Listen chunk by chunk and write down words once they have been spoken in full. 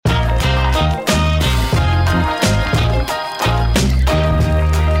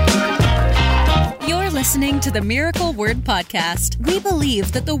listening to the Miracle Word Podcast. We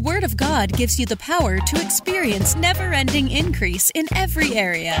believe that the Word of God gives you the power to experience never-ending increase in every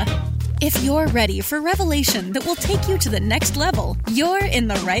area. If you're ready for revelation that will take you to the next level, you're in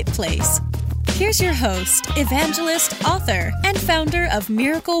the right place. Here's your host, evangelist, author, and founder of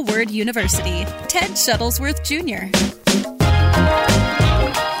Miracle Word University, Ted Shuttlesworth Jr.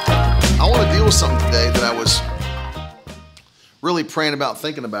 I want to deal with something today that I was really praying about,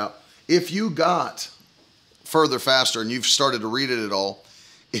 thinking about. If you got further faster and you've started to read it at all,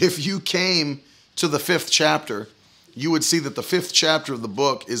 if you came to the 5th chapter, you would see that the 5th chapter of the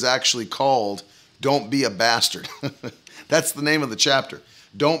book is actually called Don't Be a Bastard. That's the name of the chapter.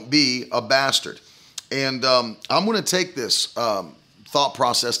 Don't be a bastard. And I'm going to take this thought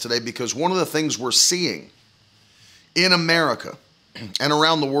process today because one of the things we're seeing in America and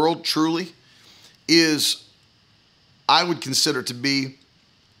around the world truly is, I would consider to be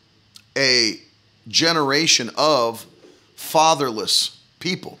a generation of fatherless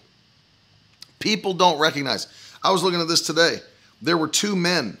people. People don't recognize. I was looking at this today. There were 2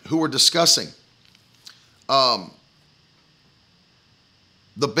 men who were discussing the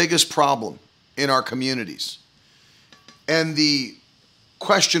biggest problem in our communities. And the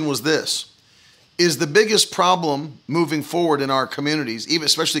question was this: is the biggest problem moving forward in our communities, even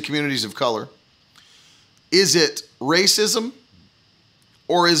especially communities of color, is it racism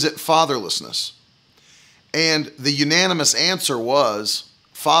or is it fatherlessness? And the unanimous answer was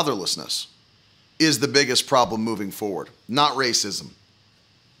fatherlessness is the biggest problem moving forward. Not racism,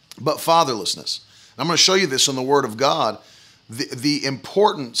 but fatherlessness. I'm going to show you this in the Word of God, the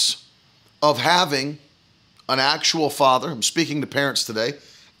importance of having an actual father. I'm speaking to parents today,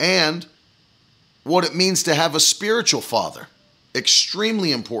 and what it means to have a spiritual father.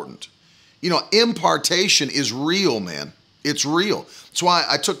 Extremely important. You know, impartation is real, man. It's real. That's why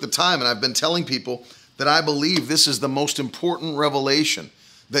I took the time, and I've been telling people that I believe this is the most important revelation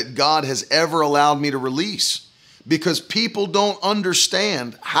that God has ever allowed me to release, because people don't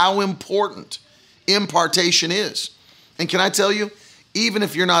understand how important impartation is. And can I tell you, even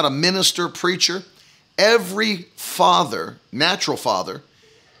if you're not a minister, preacher, every father, natural father,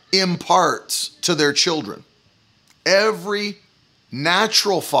 imparts to their children. Every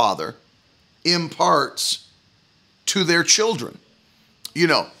natural father imparts to their children. You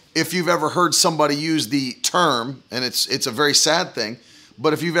know, if you've ever heard somebody use the term, and it's a very sad thing,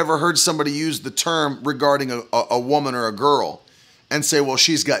 but if you've ever heard somebody use the term regarding a woman or a girl and say, well,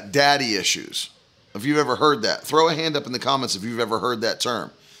 she's got daddy issues. If you've ever heard that, throw a hand up in the comments if you've ever heard that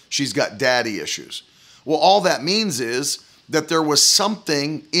term. She's got daddy issues. Well, all that means is that there was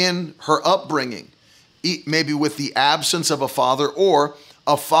something in her upbringing, maybe with the absence of a father or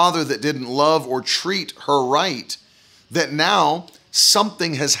a father that didn't love or treat her right, that now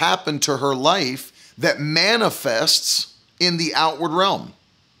something has happened to her life that manifests in the outward realm.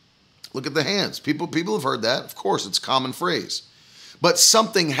 Look at the hands. People have heard that. Of course, it's a common phrase. But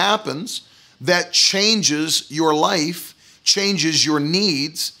something happens that changes your life, changes your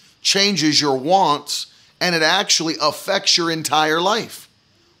needs, changes your wants, and it actually affects your entire life.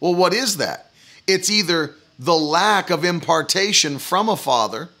 Well, what is that? It's either the lack of impartation from a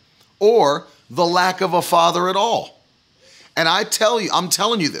father or the lack of a father at all. And I'm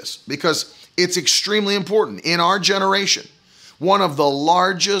telling you this because it's extremely important. In our generation, one of the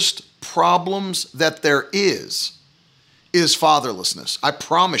largest problems that there is fatherlessness. I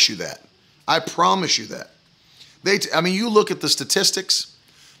promise you that. I promise you that. You look at the statistics.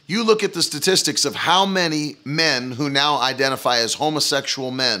 You look at the statistics of how many men who now identify as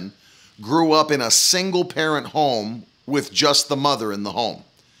homosexual men grew up in a single parent home with just the mother in the home.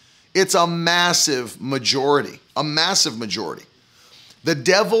 It's a massive majority, a massive majority. The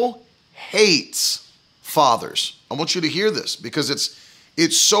devil hates fathers. I want you to hear this because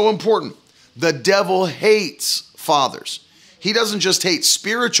it's so important. The devil hates fathers. He doesn't just hate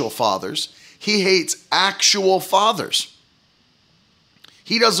spiritual fathers, he hates actual fathers.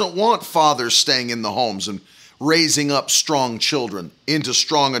 He doesn't want fathers staying in the homes and raising up strong children into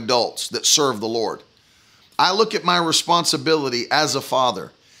strong adults that serve the Lord. I look at my responsibility as a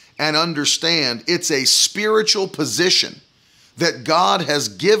father and understand it's a spiritual position that God has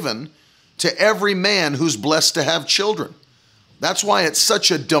given to every man who's blessed to have children. That's why it's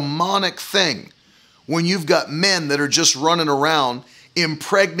such a demonic thing when you've got men that are just running around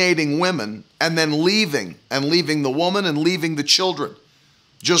impregnating women and then leaving the woman and leaving the children,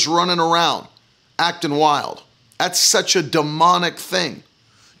 just running around, acting wild. That's such a demonic thing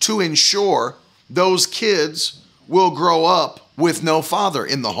to ensure those kids will grow up with no father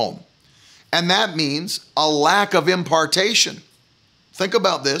in the home. And that means a lack of impartation. Think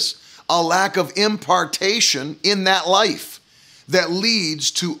about this. a lack of impartation in that life that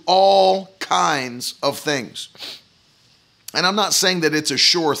leads to all kinds of things. And I'm not saying that it's a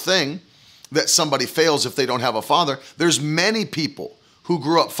sure thing that somebody fails if they don't have a father. There's many people who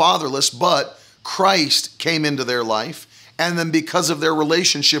grew up fatherless, but Christ came into their life. And then because of their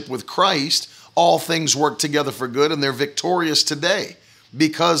relationship with Christ, all things work together for good, and they're victorious today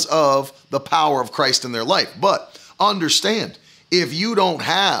because of the power of Christ in their life. But understand, if you don't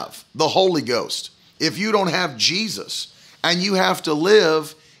have the Holy Ghost, if you don't have Jesus, and you have to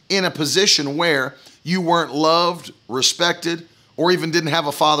live in a position where you weren't loved, respected, or even didn't have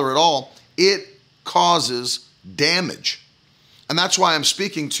a father at all, it causes damage. And that's why I'm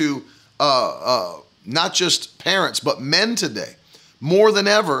speaking to not just parents, but men today. More than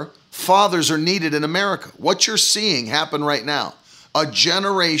ever, fathers are needed in America. What you're seeing happen right now, a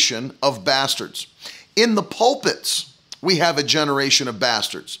generation of bastards. In the pulpits, we have a generation of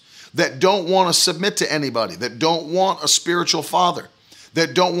bastards that don't want to submit to anybody, that don't want a spiritual father,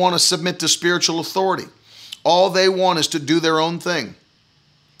 that don't want to submit to spiritual authority. All they want is to do their own thing.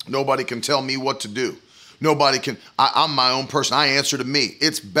 Nobody can tell me what to do. Nobody can, I'm my own person. I answer to me.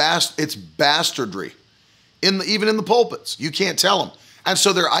 It's bastardry. Even in the pulpits, you can't tell them. And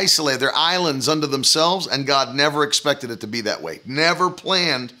so they're isolated. They're islands unto themselves, and God never expected it to be that way. Never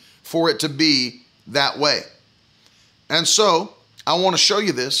planned for it to be that way. And so I want to show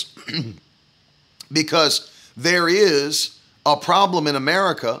you this because there is a problem in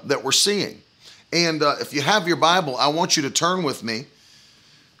America that we're seeing. And if you have your Bible, I want you to turn with me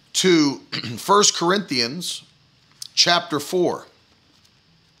to 1 Corinthians chapter 4.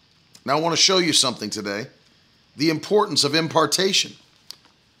 Now I want to show you something today, the importance of impartation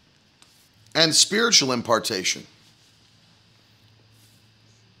and spiritual impartation.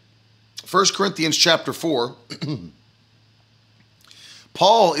 1 Corinthians chapter 4,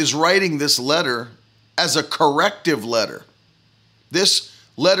 Paul is writing this letter as a corrective letter. This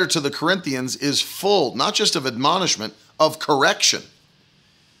letter to the Corinthians is full, not just of admonishment, of correction.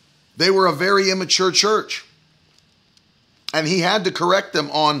 They were a very immature church, and he had to correct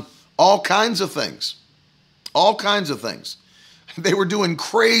them on all kinds of things. All kinds of things. They were doing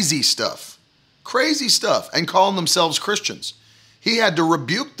crazy stuff, and calling themselves Christians. He had to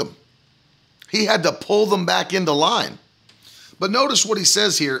rebuke them. He had to pull them back into line. But notice what he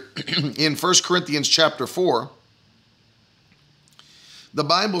says here in 1 Corinthians chapter 4. The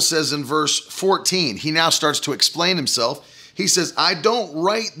Bible says in verse 14, he now starts to explain himself. He says, I don't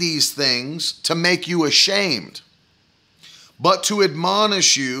write these things to make you ashamed, but to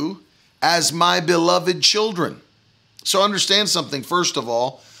admonish you as my beloved children. So understand something, first of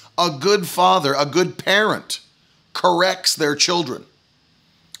all, a good father, a good parent corrects their children.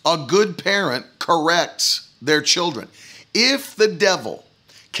 A good parent corrects their children. If the devil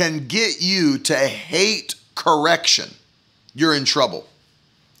can get you to hate correction, you're in trouble.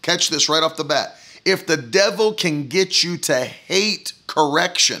 Catch this right off the bat. If the devil can get you to hate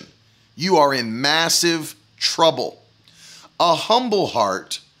correction, you are in massive trouble. A humble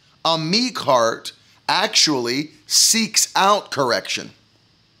heart, a meek heart, actually seeks out correction.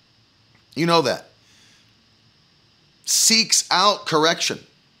 You know that. Seeks out correction.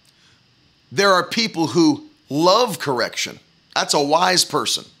 There are people who love correction. That's a wise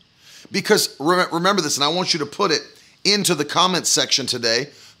person. Because remember this, and I want you to put it into the comments section today.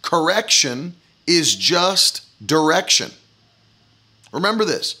 Correction is just direction. Remember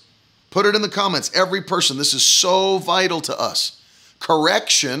this. Put it in the comments. Every person, this is so vital to us.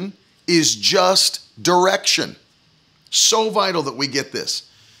 Correction is just direction. So vital that we get this.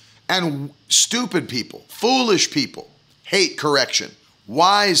 And stupid people, foolish people hate correction.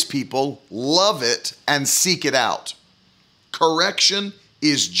 Wise people love it and seek it out. Correction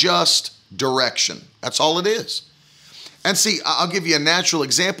is just direction. That's all it is. And see, I'll give you a natural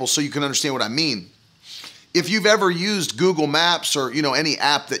example so you can understand what I mean. If you've ever used Google Maps or, any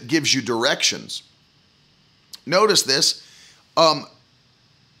app that gives you directions, notice this.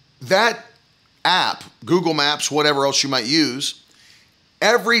 That app, Google Maps, whatever else you might use,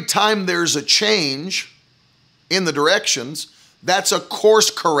 every time there's a change in the directions, that's a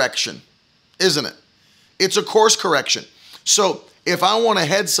course correction, isn't it? It's a course correction. So if I want to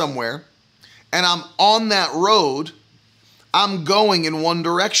head somewhere and I'm on that road, I'm going in one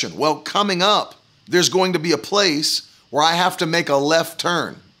direction. Well, coming up, there's going to be a place where I have to make a left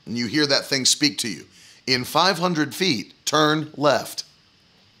turn. And you hear that thing speak to you. In 500 feet, turn left.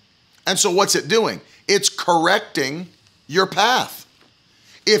 And so what's it doing? It's correcting your path.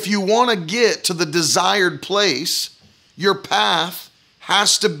 If you want to get to the desired place, your path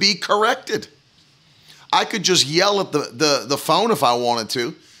has to be corrected. I could just yell at the phone if I wanted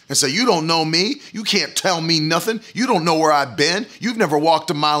to and say, you don't know me. You can't tell me nothing. You don't know where I've been. You've never walked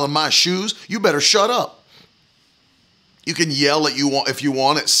a mile in my shoes. You better shut up. You can yell at if you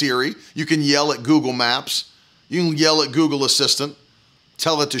want at Siri. You can yell at Google Maps. You can yell at Google Assistant.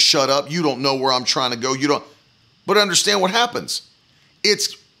 Tell it to shut up. You don't know where I'm trying to go. But understand what happens.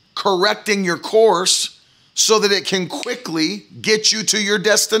 It's correcting your course so that it can quickly get you to your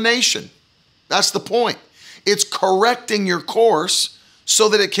destination. That's the point. It's correcting your course so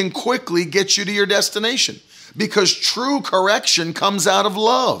that it can quickly get you to your destination, because true correction comes out of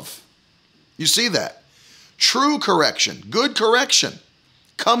love. You see that? True correction, good correction,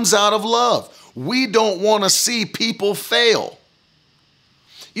 comes out of love. We don't want to see people fail.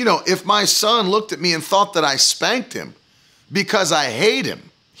 You know, if my son looked at me and thought that I spanked him because I hate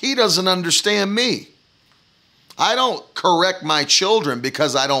him, he doesn't understand me. I don't correct my children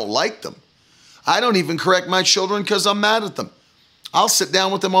because I don't like them. I don't even correct my children because I'm mad at them. I'll sit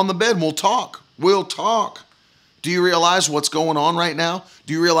down with them on the bed and we'll talk. We'll talk. Do you realize what's going on right now?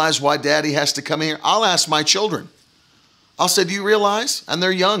 Do you realize why daddy has to come here? I'll ask my children. I'll say, do you realize? And they're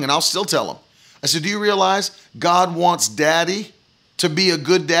young, and I'll still tell them. I said, do you realize God wants daddy to be a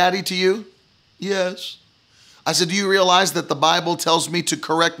good daddy to you? Yes. I said, do you realize that the Bible tells me to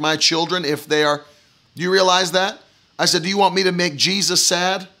correct my children if they are? Do you realize that? I said, do you want me to make Jesus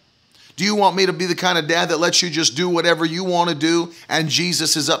sad? Do you want me to be the kind of dad that lets you just do whatever you want to do and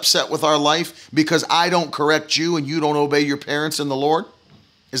Jesus is upset with our life because I don't correct you and you don't obey your parents in the Lord?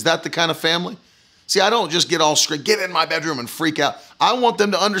 Is that the kind of family? See, I don't just get all straight, get in my bedroom and freak out. I want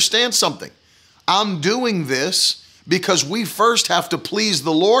them to understand something. I'm doing this because we first have to please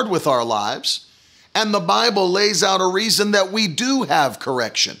the Lord with our lives, and the Bible lays out a reason that we do have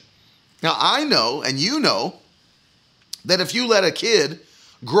correction. Now, I know, and you know, that if you let a kid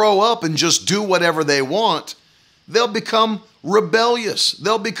grow up and just do whatever they want, they'll become rebellious.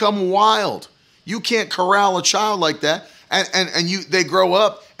 They'll become wild. You can't corral a child like that. And they grow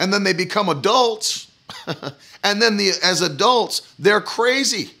up and then they become adults. And then as adults, they're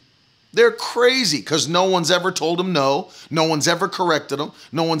crazy. They're crazy because no one's ever told them no. No one's ever corrected them.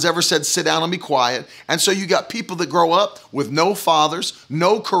 No one's ever said, sit down and be quiet. And so you got people that grow up with no fathers,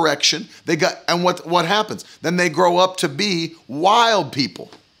 no correction. And what happens? Then they grow up to be wild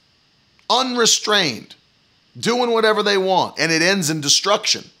people, unrestrained, doing whatever they want. And it ends in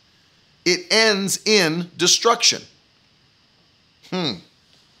destruction. It ends in destruction. And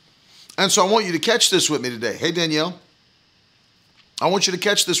so I want you to catch this with me today. Hey, Danielle. I want you to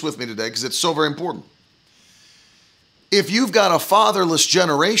catch this with me today because it's so very important. If you've got a fatherless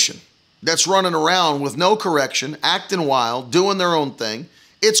generation that's running around with no correction, acting wild, doing their own thing,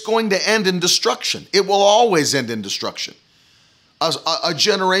 it's going to end in destruction. It will always end in destruction. A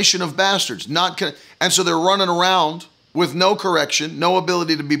generation of bastards. And so they're running around with no correction, no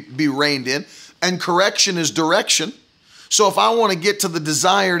ability to be reined in. And correction is direction. So if I want to get to the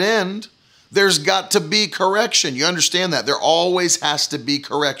desired end, there's got to be correction. You understand that? There always has to be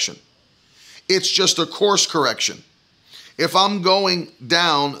correction. It's just a course correction. If I'm going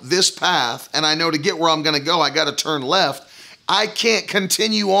down this path and I know to get where I'm going to go, I got to turn left, I can't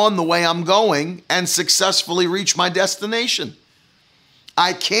continue on the way I'm going and successfully reach my destination.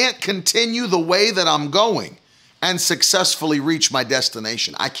 I can't continue the way that I'm going and successfully reach my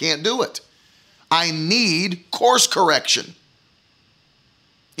destination. I can't do it. I need course correction.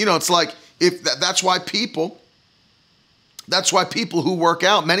 You know, it's like, that's why people who work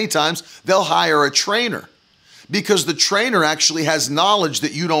out, many times they'll hire a trainer, because the trainer actually has knowledge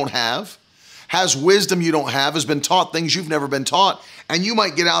that you don't have, has wisdom you don't have, has been taught things you've never been taught. And you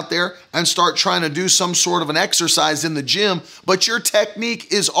might get out there and start trying to do some sort of an exercise in the gym, but your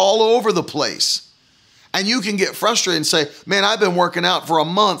technique is all over the place. And you can get frustrated and say, man, I've been working out for a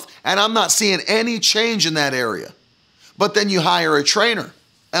month and I'm not seeing any change in that area. But then you hire a trainer.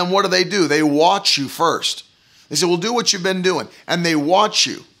 And what do? They watch you first. They say, well, do what you've been doing. And they watch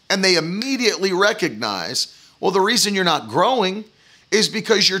you. And they immediately recognize, well, the reason you're not growing is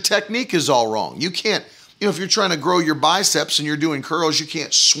because your technique is all wrong. You can't, if you're trying to grow your biceps and you're doing curls, you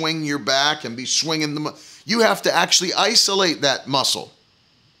can't swing your back and be swinging them. You have to actually isolate that muscle.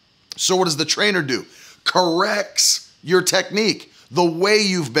 So what does the trainer do? Corrects your technique, the way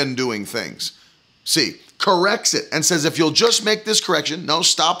you've been doing things. See, corrects it and says, if you'll just make this correction, no,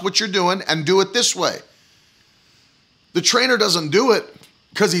 stop what you're doing and do it this way. The trainer doesn't do it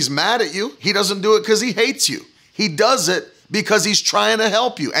because he's mad at you. He doesn't do it because he hates you. He does it because he's trying to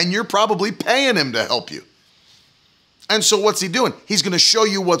help you, and you're probably paying him to help you. And so what's he doing? He's going to show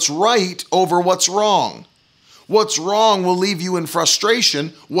you what's right over what's wrong. What's wrong will leave you in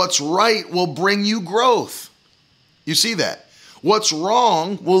frustration. What's right will bring you growth. You see that? What's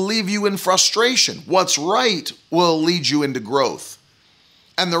wrong will leave you in frustration. What's right will lead you into growth.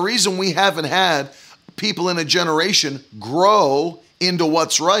 And the reason we haven't had people in a generation grow into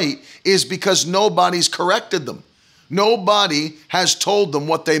what's right is because nobody's corrected them. Nobody has told them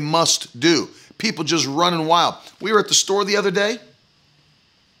what they must do. People just running wild. We were at the store the other day,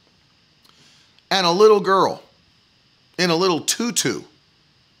 and a little girl in a little tutu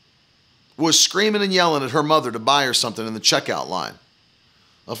was screaming and yelling at her mother to buy her something in the checkout line.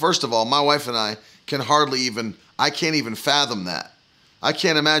 Well, first of all, my wife and I can't even fathom that. I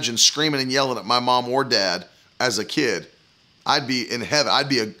can't imagine screaming and yelling at my mom or dad as a kid. I'd be in heaven.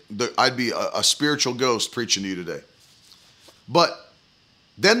 I'd be a spiritual ghost preaching to you today. But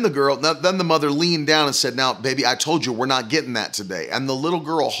then the mother leaned down and said, "Now, baby, I told you we're not getting that today." And the little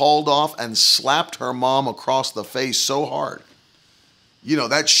girl hauled off and slapped her mom across the face so hard. You know,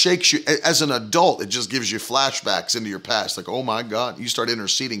 that shakes you. As an adult, it just gives you flashbacks into your past. Like, oh my God, you start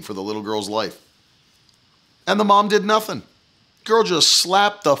interceding for the little girl's life. And the mom did nothing. Girl just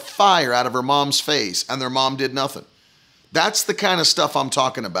slapped the fire out of her mom's face, and their mom did nothing. That's the kind of stuff I'm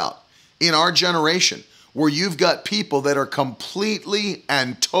talking about in our generation, where you've got people that are completely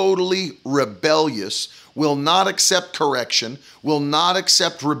and totally rebellious, will not accept correction, will not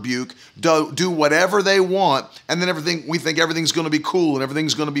accept rebuke, do whatever they want, and then we think everything's going to be cool and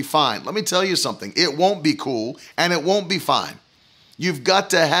everything's going to be fine. Let me tell you something. It won't be cool and it won't be fine. You've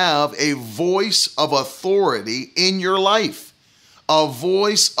got to have a voice of authority in your life. A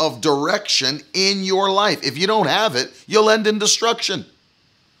voice of direction in your life. If you don't have it, you'll end in destruction.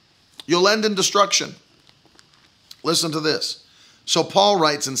 You'll end in destruction. Listen to this. So Paul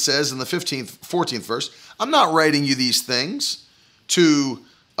writes and says in the 14th verse, "I'm not writing you these things to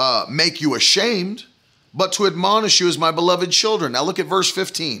make you ashamed, but to admonish you as my beloved children." Now look at verse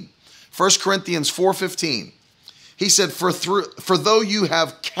 15. 1 Corinthians 4:15. He said, For though you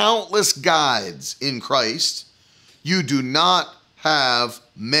have countless guides in Christ, you do not have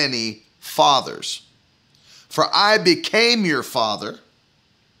many fathers. For I became your father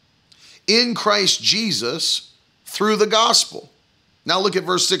in Christ Jesus through the gospel. Now look at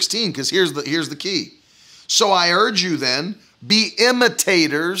verse 16, because here's the key. "So I urge you then, be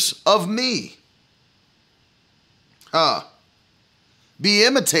imitators of me." Be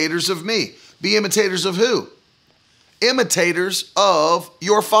imitators of me. Be imitators of who? Imitators of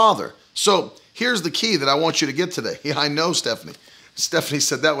your father. So here's the key that I want you to get today. Yeah, I know, Stephanie. Stephanie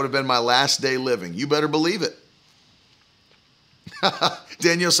said that would have been my last day living. You better believe it.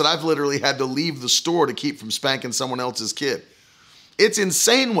 Danielle said, "I've literally had to leave the store to keep from spanking someone else's kid." It's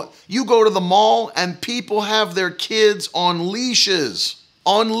insane. What you go to the mall and people have their kids on leashes.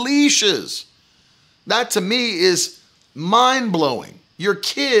 On leashes. That to me is mind-blowing. Your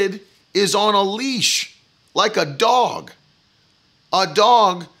kid is on a leash like a dog. A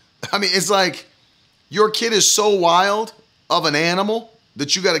dog, it's like your kid is so wild of an animal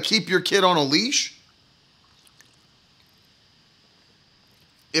that you got to keep your kid on a leash.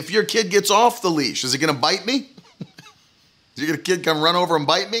 If your kid gets off the leash, is it going to bite me? Is your kid come run over and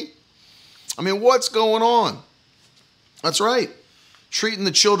bite me? What's going on? That's right. Treating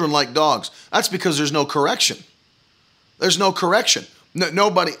the children like dogs. That's because there's no correction. There's no correction.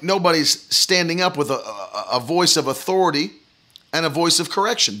 Nobody's standing up with a voice of authority and a voice of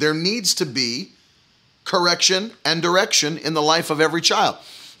correction. There needs to be correction and direction in the life of every child.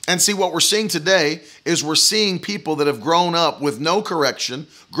 And see, what we're seeing today is we're seeing people that have grown up with no correction,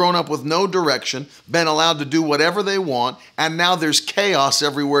 grown up with no direction, been allowed to do whatever they want, and now there's chaos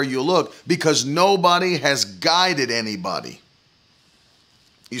everywhere you look because nobody has guided anybody.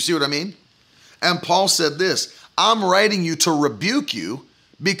 You see what I mean? And Paul said this, "I'm writing you to rebuke you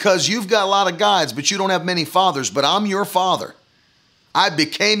because you've got a lot of guides, but you don't have many fathers, but I'm your father. I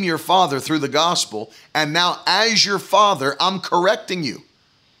became your father through the gospel, and now as your father, I'm correcting you.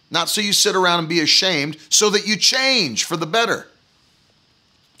 Not so you sit around and be ashamed, so that you change for the better."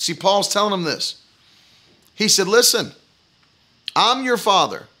 See, Paul's telling them this. He said, listen, I'm your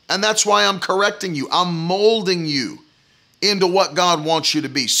father, and that's why I'm correcting you. I'm molding you into what God wants you to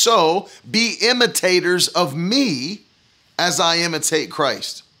be. So be imitators of me as I imitate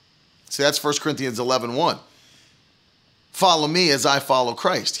Christ. See, that's 1 Corinthians 11:1. Follow me as I follow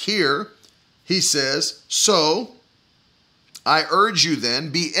Christ. Here, he says, so I urge you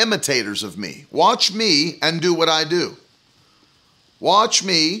then, be imitators of me. Watch me and do what I do. Watch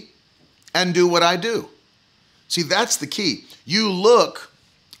me and do what I do. See, that's the key. You look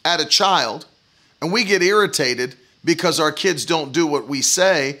at a child and we get irritated because our kids don't do what we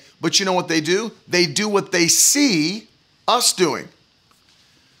say, but you know what they do? They do what they see us doing.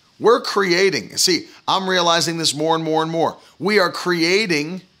 We're creating. See, I'm realizing this more and more and more. We are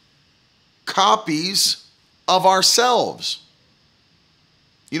creating copies of ourselves.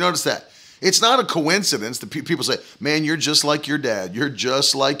 You notice that? It's not a coincidence that people say, man, you're just like your dad. You're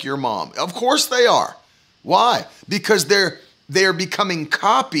just like your mom. Of course they are. Why? Because they're becoming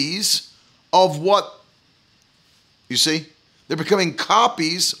copies of what, you see? They're becoming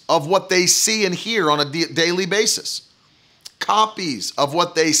copies of what they see and hear on a daily basis. Copies of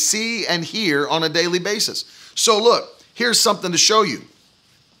what they see and hear on a daily basis. So look, here's something to show you.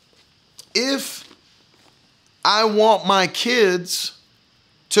 If I want my kids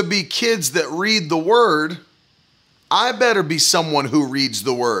to be kids that read the word, I better be someone who reads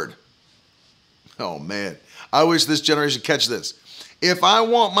the word. Oh man, I wish this generation catch this. If I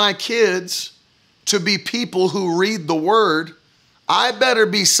want my kids to be people who read the word, I better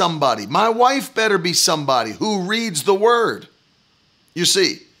be somebody. My wife better be somebody who reads the word. You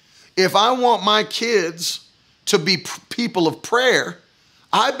see, if I want my kids to be people of prayer,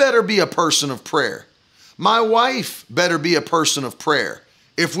 I better be a person of prayer. My wife better be a person of prayer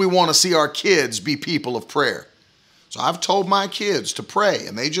if we want to see our kids be people of prayer. So I've told my kids to pray,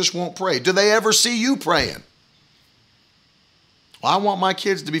 and they just won't pray. Do they ever see you praying? Well, I want my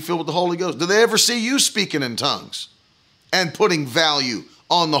kids to be filled with the Holy Ghost. Do they ever see you speaking in tongues and putting value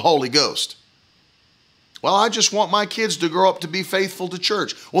on the Holy Ghost? Well, I just want my kids to grow up to be faithful to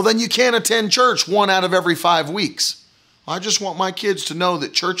church. Well, then you can't attend church 1 out of every 5 weeks. I just want my kids to know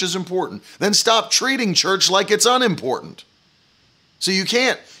that church is important. Then stop treating church like it's unimportant. So you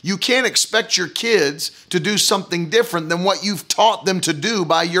can't expect your kids to do something different than what you've taught them to do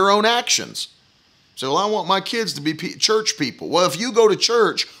by your own actions. So, well, I want my kids to be church people. Well, if you go to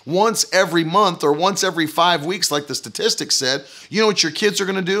church once every month or once every 5 weeks, like the statistics said, you know what your kids are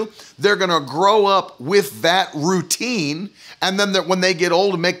going to do? They're going to grow up with that routine. And then when they get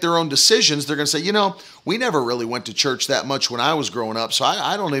old and make their own decisions, they're going to say, you know, we never really went to church that much when I was growing up. So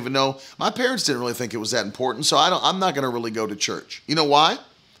I don't even know. My parents didn't really think it was that important. So I'm not going to really go to church. You know why?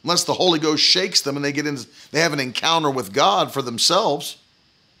 Unless the Holy Ghost shakes them and they have an encounter with God for themselves.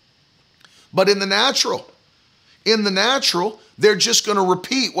 But in the natural, they're just going to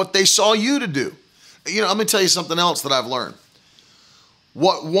repeat what they saw you to do. You know, let me tell you something else that I've learned.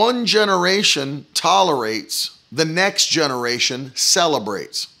 What one generation tolerates, the next generation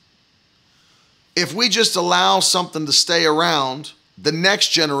celebrates. If we just allow something to stay around, the next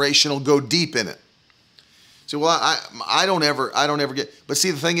generation will go deep in it. So, well, I don't ever get, but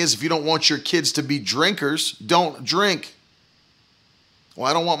see, the thing is, if you don't want your kids to be drinkers, don't drink. Well,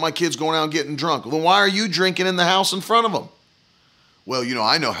 I don't want my kids going out getting drunk. Well, then why are you drinking in the house in front of them? Well, you know,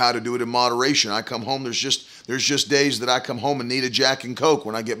 I know how to do it in moderation. I come home, there's just days that I come home and need a Jack and Coke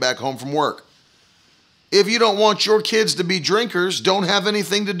when I get back home from work. If you don't want your kids to be drinkers, don't have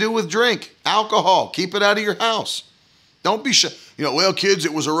anything to do with drink. Alcohol, keep it out of your house. Don't be shy. You know, well, kids,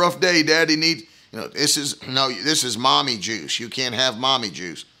 it was a rough day. Daddy needs, you know, this is mommy juice. You can't have mommy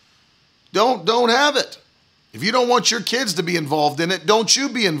juice. Don't have it. If you don't want your kids to be involved in it, don't you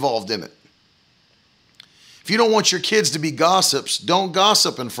be involved in it. If you don't want your kids to be gossips, don't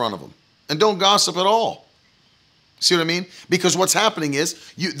gossip in front of them. And don't gossip at all. See what I mean? Because what's happening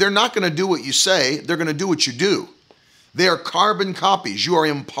is they're not going to do what you say. They're going to do what you do. They are carbon copies. You are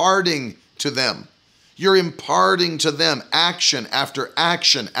imparting to them. You're imparting to them action after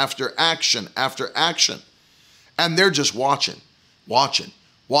action after action after action. And they're just watching.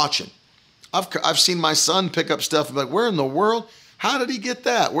 I've seen my son pick up stuff and be like, where in the world? How did he get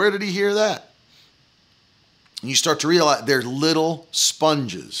that? Where did he hear that? And you start to realize they're little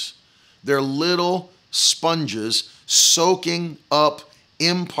sponges. They're little sponges soaking up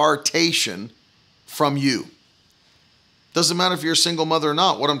impartation from you. Doesn't matter if you're a single mother or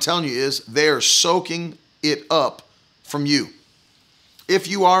not. What I'm telling you is they're soaking it up from you. If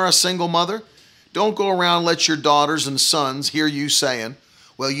you are a single mother, don't go around and let your daughters and sons hear you saying,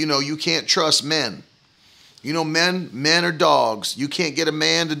 well, you know, you can't trust men. You know, men are dogs. You can't get a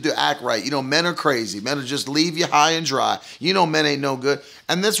man to act right. You know, men are crazy. Men will just leave you high and dry. You know, men ain't no good.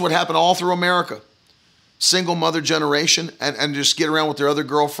 And that's what happened all through America. Single mother generation and just get around with their other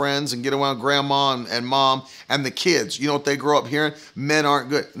girlfriends and get around grandma and mom and the kids. You know what they grow up hearing? Men aren't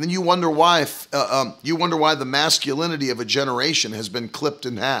good. And then you wonder why the masculinity of a generation has been clipped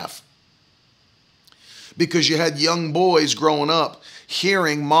in half. Because you had young boys growing up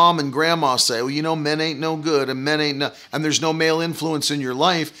hearing mom and grandma say, well, you know, men ain't no good and men ain't no, and there's no male influence in your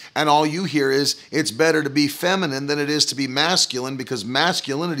life. And all you hear is it's better to be feminine than it is to be masculine because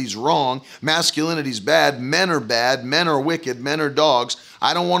masculinity's wrong. Masculinity's bad. Men are wicked. Men are dogs.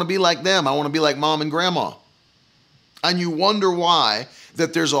 I don't want to be like them. I want to be like mom and grandma. And you wonder why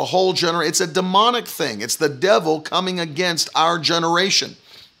that there's a whole generation. It's a demonic thing. It's the devil coming against our generation.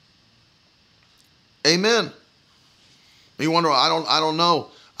 Amen. You wonder, I don't know.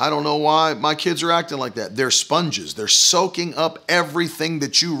 I don't know why my kids are acting like that. They're sponges. They're soaking up everything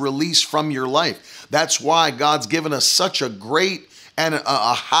that you release from your life. That's why God's given us such a great and a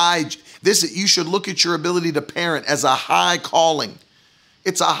high, you should look at your ability to parent as a high calling.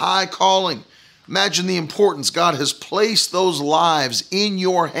 It's a high calling. Imagine the importance. God has placed those lives in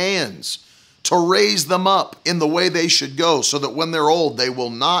your hands to raise them up in the way they should go so that when they're old, they will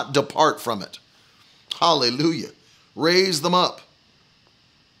not depart from it. Hallelujah. Raise them up.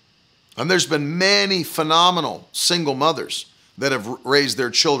 And there's been many phenomenal single mothers that have raised their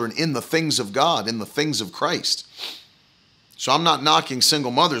children in the things of God, in the things of Christ. So I'm not knocking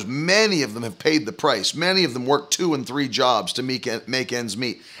single mothers. Many of them have paid the price. Many of them worked 2 and 3 jobs to make ends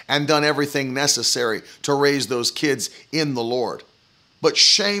meet and done everything necessary to raise those kids in the Lord. But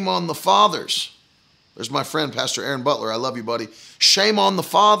shame on the fathers. There's my friend, Pastor Aaron Butler. I love you, buddy. Shame on the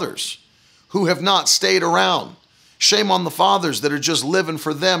fathers who have not stayed around. Shame on the fathers that are just living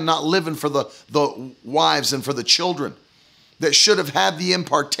for them, not living for the wives and for the children, that should have had the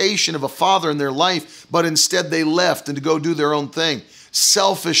impartation of a father in their life, but instead they left and to go do their own thing.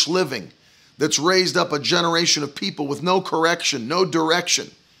 Selfish living that's raised up a generation of people with no correction, no direction.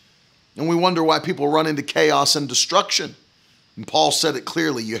 And we wonder why people run into chaos and destruction. And Paul said it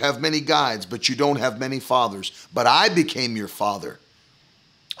clearly, you have many guides, but you don't have many fathers. But I became your father.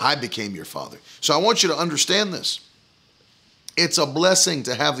 I became your father. So I want you to understand this. It's a blessing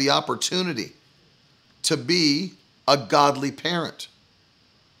to have the opportunity to be a godly parent.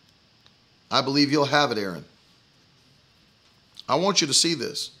 I believe you'll have it, Aaron. I want you to see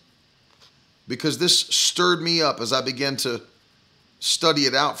this because this stirred me up as I began to study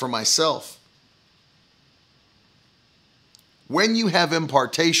it out for myself. When you have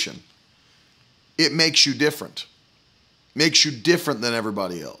impartation, it makes you different. Makes you different than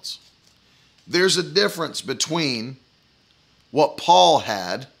everybody else. There's a difference between what Paul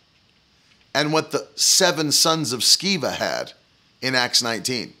had and what the 7 sons of Sceva had in Acts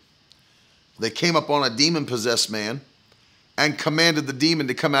 19. They came up on a demon-possessed man and commanded the demon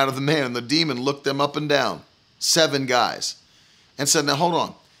to come out of the man, and the demon looked them up and down, 7 guys, and said, now hold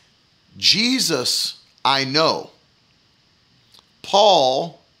on. Jesus, I know.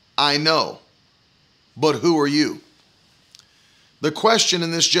 Paul, I know. But who are you? The question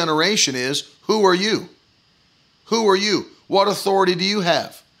in this generation is, who are you? Who are you? What authority do you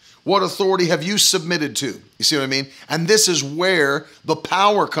have? What authority have you submitted to? You see what I mean? And this is where the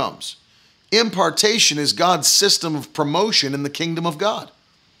power comes. Impartation is God's system of promotion in the kingdom of God.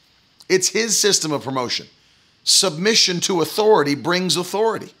 It's his system of promotion. Submission to authority brings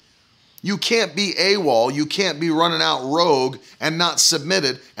authority. You can't be AWOL, you can't be running out rogue and not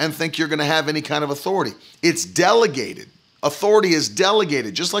submitted and think you're going to have any kind of authority. It's delegated. Authority is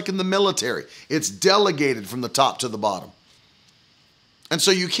delegated, just like in the military. It's delegated from the top to the bottom. And so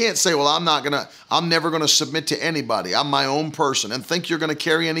you can't say, well, I'm never going to submit to anybody. I'm my own person and think you're going to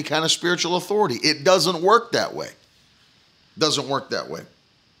carry any kind of spiritual authority. It doesn't work that way. It doesn't work that way.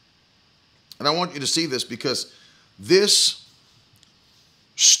 And I want you to see this because this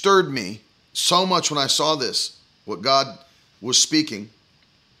stirred me so much when I saw this, what God was speaking.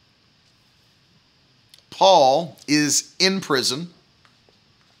 Paul is in prison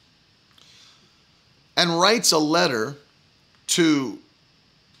and writes a letter to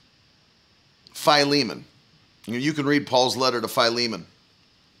Philemon. You can read Paul's letter to Philemon.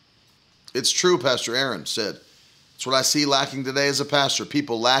 It's true, Pastor Aaron said. It's what I see lacking today as a pastor,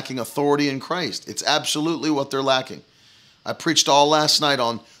 people lacking authority in Christ. It's absolutely what they're lacking. I preached all last night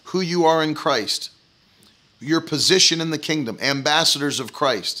on who you are in Christ, your position in the kingdom, ambassadors of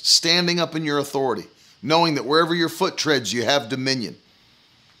Christ, standing up in your authority, knowing that wherever your foot treads, you have dominion,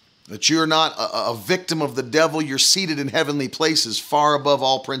 that you're not a victim of the devil, you're seated in heavenly places far above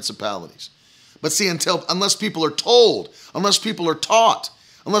all principalities. But see, unless people are told, unless people are taught,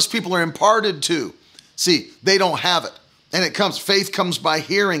 unless people are imparted to, see, they don't have it. And faith comes by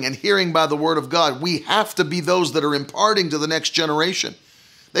hearing, and hearing by the word of God. We have to be those that are imparting to the next generation.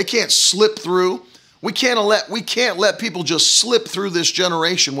 They can't slip through. We can't let people just slip through this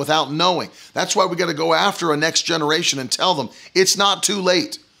generation without knowing. That's why we got to go after a next generation and tell them it's not too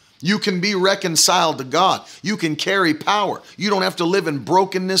late. You can be reconciled to God. You can carry power. You don't have to live in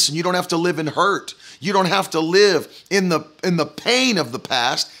brokenness and you don't have to live in hurt. You don't have to live in the pain of the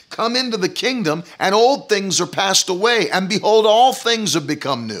past. Come into the kingdom and old things are passed away. And behold, all things have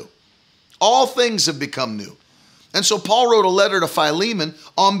become new. All things have become new. And so Paul wrote a letter to Philemon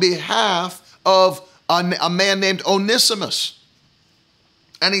on behalf of a man named Onesimus.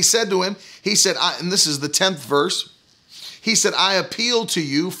 And he said to him, and this is the 10th verse, he said, I appeal to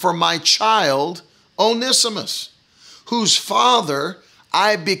you for my child, Onesimus, whose father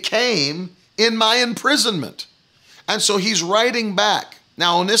I became in my imprisonment. And so he's writing back.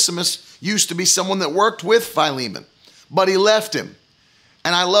 Now, Onesimus used to be someone that worked with Philemon, but he left him.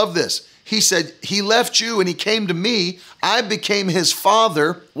 And I love this. He said, he left you and he came to me. I became his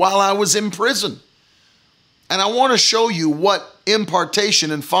father while I was in prison. And I want to show you what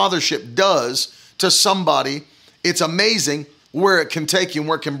impartation and fathership does to somebody. It's amazing where it can take you and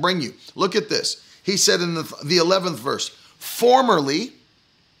where it can bring you. Look at this. He said in the 11th verse, formerly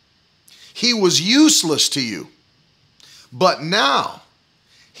he was useless to you, but now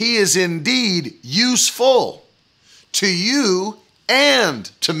he is indeed useful to you and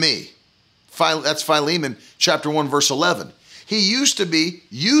to me. That's Philemon chapter 1, verse 11. He used to be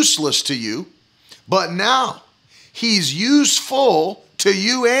useless to you, but now he's useful to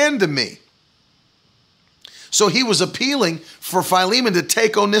you and to me. So he was appealing for Philemon to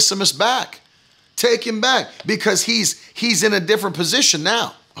take Onesimus back. Take him back because he's in a different position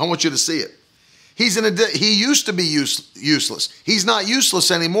now. I want you to see it. He used to be useless. He's not useless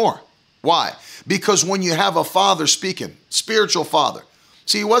anymore. Why? Because when you have a father speaking, spiritual father.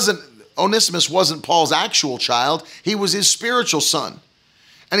 See, Onesimus wasn't Paul's actual child. He was his spiritual son.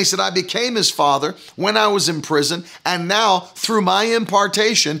 And he said, I became his father when I was in prison. And now through my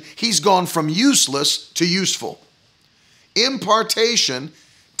impartation, he's gone from useless to useful. Impartation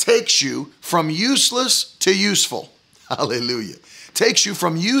takes you from useless to useful. Hallelujah. Takes you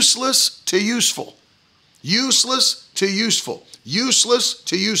from useless to useful. Useless to useful. Useless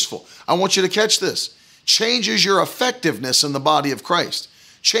to useful. I want you to catch this. Changes your effectiveness in the body of Christ.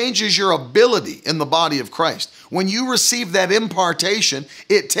 Changes your ability in the body of Christ. When you receive that impartation,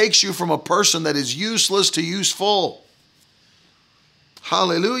 it takes you from a person that is useless to useful.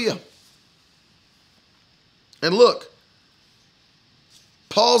 Hallelujah. And look,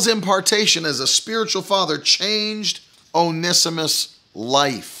 Paul's impartation as a spiritual father changed Onesimus'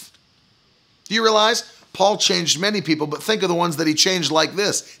 life. Do you realize Paul changed many people, but think of the ones that he changed like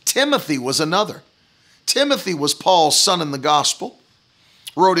this. Timothy was another. Timothy was Paul's son in the gospel.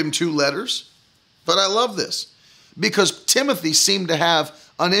 Wrote him 2 letters. But I love this because Timothy seemed to have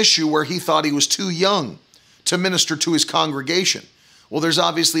an issue where he thought he was too young to minister to his congregation. Well, there's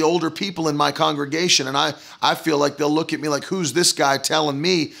obviously older people in my congregation, and I feel like they'll look at me like, who's this guy telling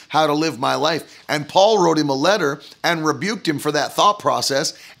me how to live my life? And Paul wrote him a letter and rebuked him for that thought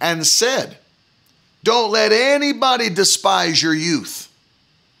process and said, don't let anybody despise your youth.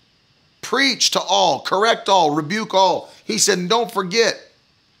 Preach to all, correct all, rebuke all. He said, and don't forget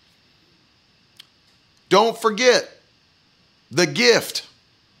the gift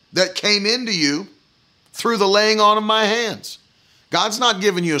that came into you through the laying on of my hands. God's not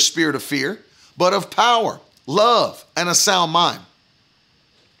giving you a spirit of fear, but of power, love, and a sound mind.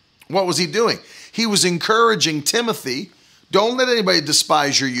 What was he doing? He was encouraging Timothy, don't let anybody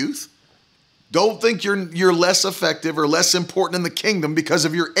despise your youth. Don't think you're less effective or less important in the kingdom because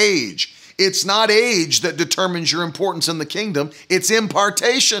of your age. It's not age that determines your importance in the kingdom. It's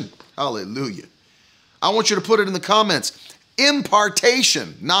impartation. Hallelujah. I want you to put it in the comments.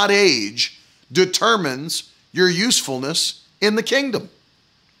 Impartation, not age, determines your usefulness in the kingdom.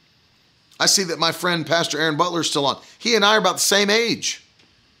 I see that my friend Pastor Aaron Butler is still on. He and I are about the same age.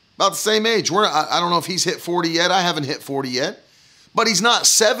 About the same age. I don't know if he's hit 40 yet. I haven't hit 40 yet. But he's not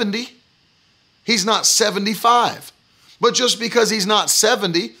 70. He's not 75. But just because he's not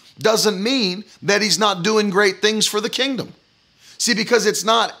 70 doesn't mean that he's not doing great things for the kingdom. See, because it's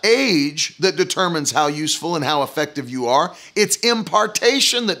not age that determines how useful and how effective you are. It's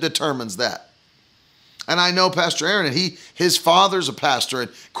impartation that determines that. And I know Pastor Aaron, and his father's a pastor. And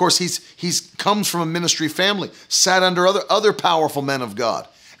of course, he's comes from a ministry family, sat under other powerful men of God,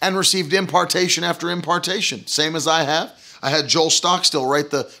 and received impartation after impartation, same as I have. I had Joel Stockstill write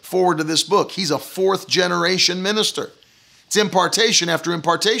the foreword to this book. He's a 4th generation minister. It's impartation after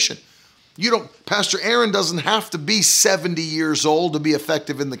impartation. Pastor Aaron doesn't have to be 70 years old to be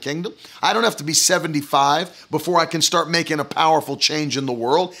effective in the kingdom. I don't have to be 75 before I can start making a powerful change in the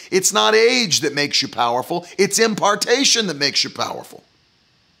world. It's not age that makes you powerful. It's impartation that makes you powerful.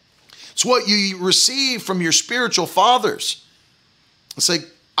 It's what you receive from your spiritual fathers. It's like,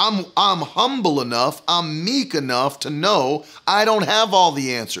 I'm humble enough, I'm meek enough to know I don't have all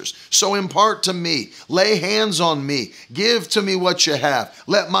the answers. So impart to me, lay hands on me, give to me what you have.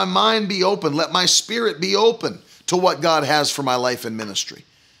 Let my mind be open, let my spirit be open to what God has for my life and ministry.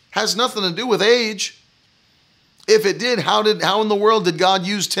 Has nothing to do with age. If it did, how in the world did God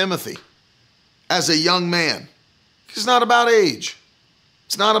use Timothy as a young man? It's not about age.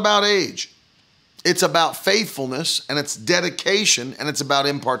 It's not about age. It's about faithfulness, and it's dedication, and it's about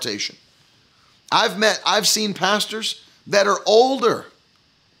impartation. I've seen pastors that are older,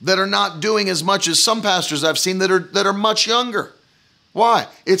 that are not doing as much as some pastors I've seen that are much younger. Why?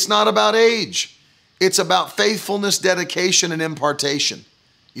 It's not about age. It's about faithfulness, dedication, and impartation.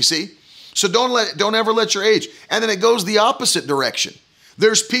 You see? So don't ever let your age. And then it goes the opposite direction.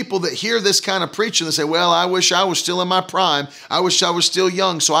 There's people that hear this kind of preaching and say, well, I wish I was still in my prime. I wish I was still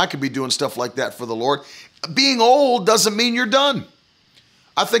young so I could be doing stuff like that for the Lord. Being old doesn't mean you're done.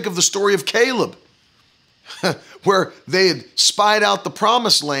 I think of the story of Caleb, where they had spied out the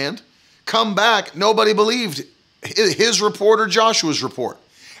promised land, come back, nobody believed his report or Joshua's report.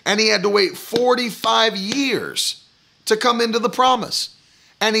 And he had to wait 45 years to come into the promise.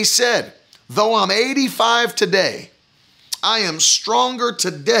 And he said, though I'm 85 today, I am stronger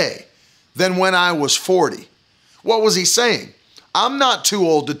today than when I was 40. What was he saying? I'm not too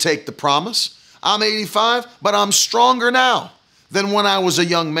old to take the promise. I'm 85, but I'm stronger now than when I was a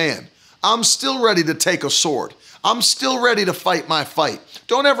young man. I'm still ready to take a sword. I'm still ready to fight my fight.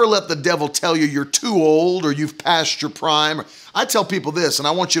 Don't ever let the devil tell you you're too old or you've passed your prime. I tell people this, and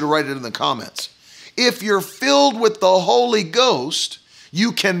I want you to write it in the comments. If you're filled with the Holy Ghost,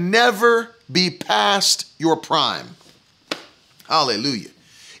 you can never be past your prime. Hallelujah.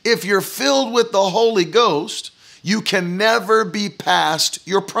 If you're filled with the Holy Ghost, you can never be past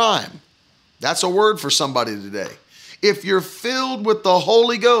your prime. That's a word for somebody today. If you're filled with the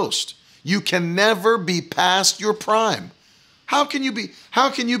Holy Ghost, you can never be past your prime. How can you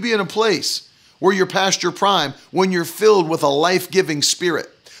be in a place where you're past your prime when you're filled with a life-giving spirit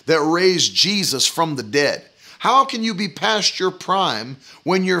that raised Jesus from the dead? How can you be past your prime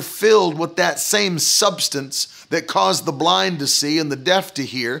when you're filled with that same substance that caused the blind to see and the deaf to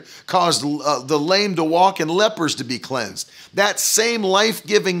hear, caused the lame to walk and lepers to be cleansed? That same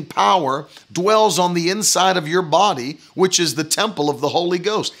life-giving power dwells on the inside of your body, which is the temple of the Holy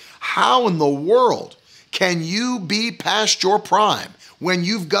Ghost. How in the world can you be past your prime when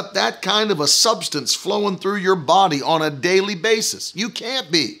you've got that kind of a substance flowing through your body on a daily basis? You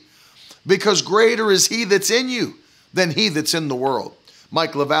can't be, because greater is he that's in you than he that's in the world.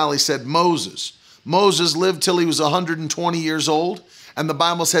 Mike LaValle said Moses lived till he was 120 years old, and the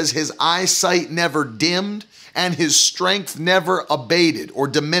Bible says his eyesight never dimmed and his strength never abated or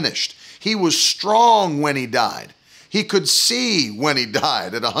diminished. He was strong when he died. He could see when he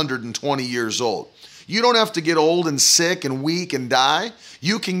died at 120 years old. You don't have to get old and sick and weak and die.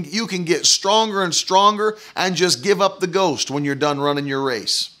 You can get stronger and stronger and just give up the ghost when you're done running your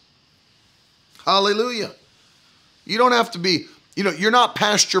race. Hallelujah. You don't have to be, you're not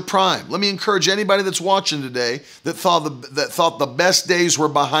past your prime. Let me encourage anybody that's watching today that thought the best days were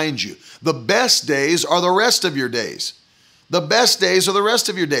behind you. The best days are the rest of your days. The best days are the rest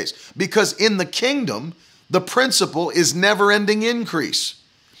of your days. Because in the kingdom, the principle is never-ending increase.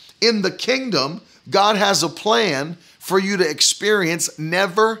 In the kingdom, God has a plan for you to experience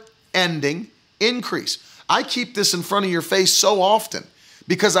never-ending increase. I keep this in front of your face so often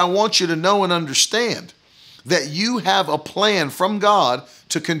because I want you to know and understand that you have a plan from God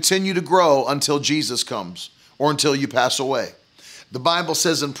to continue to grow until Jesus comes or until you pass away. The Bible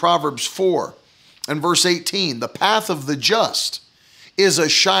says in Proverbs 4 and verse 18, the path of the just is a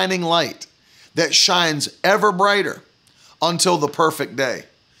shining light that shines ever brighter until the perfect day.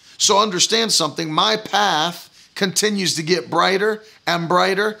 So understand something, my path continues to get brighter and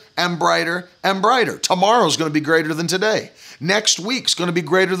brighter and brighter and brighter. Tomorrow's going to be greater than today. Next week's going to be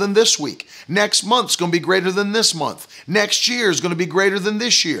greater than this week. Next month's going to be greater than this month. Next year is going to be greater than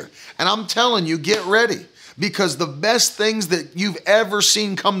this year. And I'm telling you, get ready, because the best things that you've ever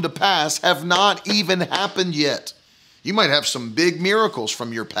seen come to pass have not even happened yet. You might have some big miracles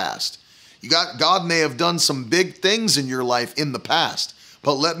from your past. God may have done some big things in your life in the past,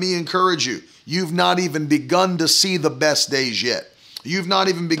 but let me encourage you, you've not even begun to see the best days yet. You've not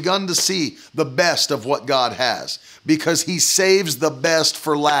even begun to see the best of what God has, because he saves the best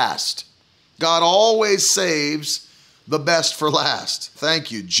for last. God always saves the best for last.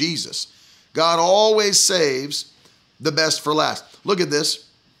 Thank you, Jesus. God always saves the best for last. Look at this.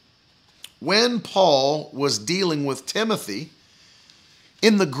 When Paul was dealing with Timothy,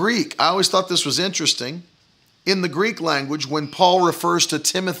 in the Greek, I always thought this was interesting. In the Greek language, when Paul refers to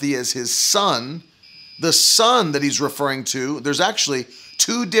Timothy as his son, the son that he's referring to, there's actually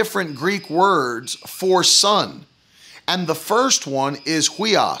two different Greek words for son. And the first one is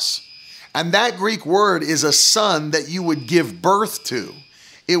huios. And that Greek word is a son that you would give birth to.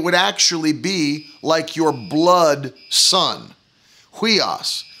 It would actually be like your blood son,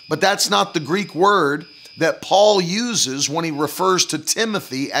 huios. But that's not the Greek word that Paul uses when he refers to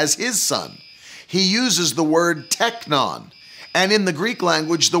Timothy as his son. He uses the word teknon. And in the Greek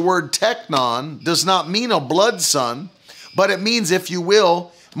language, the word teknon does not mean a blood son, but it means, if you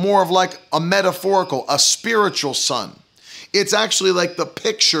will, more of like a metaphorical, a spiritual son. It's actually like the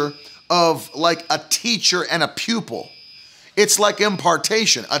picture of like a teacher and a pupil. It's like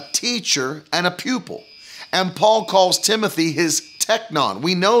impartation, a teacher and a pupil. And Paul calls Timothy his teknon.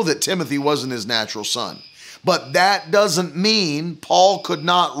 We know that Timothy wasn't his natural son, but that doesn't mean Paul could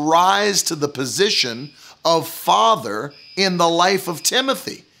not rise to the position of father in the life of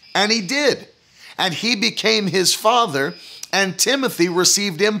Timothy. And he did. And he became his father, and Timothy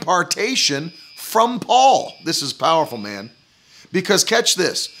received impartation from Paul. This is powerful, man. Because catch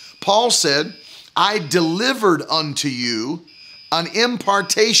this. Paul said, I delivered unto you an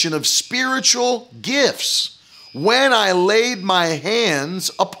impartation of spiritual gifts when I laid my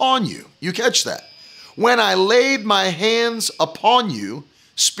hands upon you. You catch that? When I laid my hands upon you,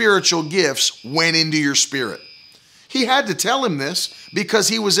 spiritual gifts went into your spirit. He had to tell him this because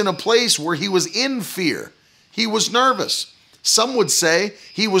he was in a place where he was in fear. He was nervous. Some would say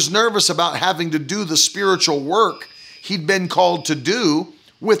he was nervous about having to do the spiritual work he'd been called to do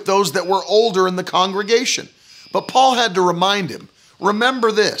with those that were older in the congregation. But Paul had to remind him,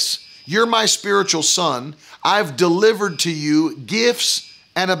 remember this, you're my spiritual son. I've delivered to you gifts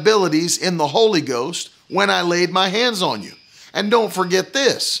and abilities in the Holy Ghost when I laid my hands on you. And don't forget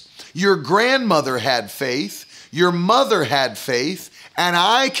this, your grandmother had faith, your mother had faith, and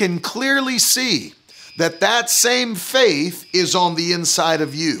I can clearly see that that same faith is on the inside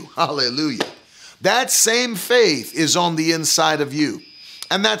of you. Hallelujah. That same faith is on the inside of you.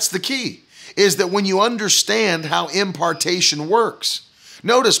 And that's the key, is that when you understand how impartation works.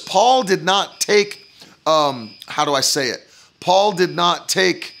 Notice Paul did not take, Paul did not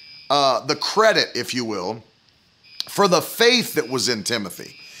take the credit, if you will, for the faith that was in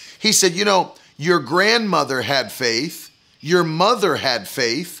Timothy. He said, your grandmother had faith, your mother had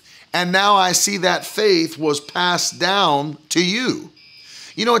faith, and now I see that faith was passed down to you.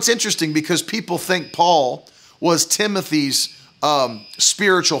 It's interesting because people think Paul was Timothy's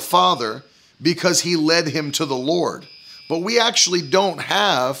spiritual father because he led him to the Lord. But we actually don't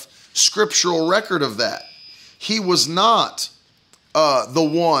have scriptural record of that. He was not the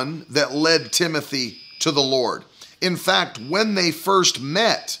one that led Timothy to the Lord. In fact, when they first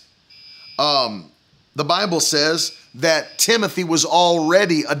met, the Bible says that Timothy was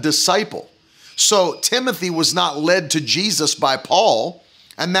already a disciple. So Timothy was not led to Jesus by Paul,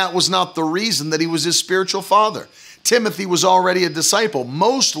 and that was not the reason that he was his spiritual father. Timothy was already a disciple.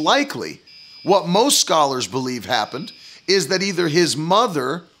 Most likely, what most scholars believe happened is that either his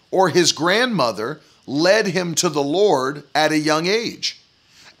mother or his grandmother led him to the Lord at a young age.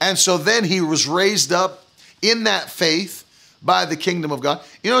 And so then he was raised up in that faith by the kingdom of God.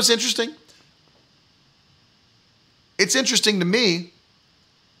 It's interesting? It's interesting to me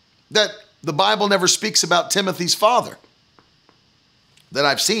that the Bible never speaks about Timothy's father that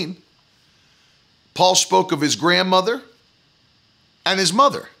I've seen. Paul spoke of his grandmother and his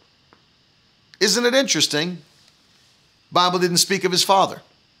mother. Isn't it interesting? Bible didn't speak of his father.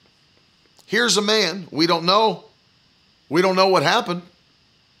 Here's a man, we don't know. We don't know what happened.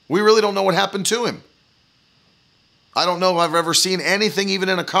 We really don't know what happened to him. I don't know if I've ever seen anything, even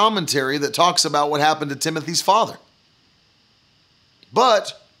in a commentary, that talks about what happened to Timothy's father.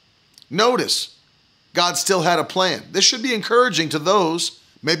 But notice, God still had a plan. This should be encouraging to those.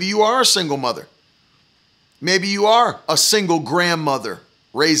 Maybe you are a single mother. Maybe you are a single grandmother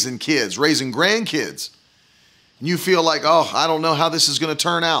raising kids, raising grandkids. And you feel like, I don't know how this is going to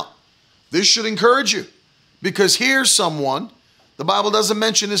turn out. This should encourage you, because here's someone, the Bible doesn't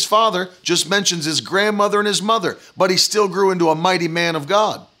mention his father, just mentions his grandmother and his mother, but he still grew into a mighty man of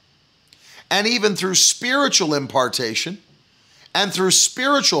God. And even through spiritual impartation and through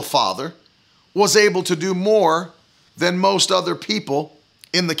spiritual father, was able to do more than most other people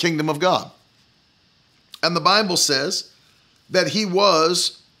in the kingdom of God. And the Bible says that he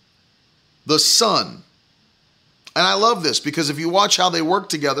was the son. And I love this because if you watch how they work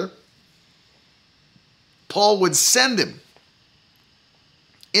together, Paul would send him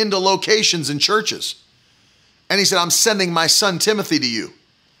into locations and churches. And he said, I'm sending my son Timothy to you.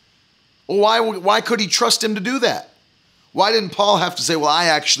 Well, why could he trust him to do that? Why didn't Paul have to say, well, I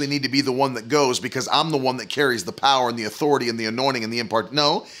actually need to be the one that goes because I'm the one that carries the power and the authority and the anointing and the impart?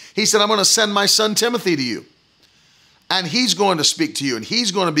 No, he said, I'm going to send my son Timothy to you. And he's going to speak to you and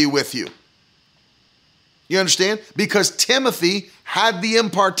he's going to be with you. You understand? Because Timothy had the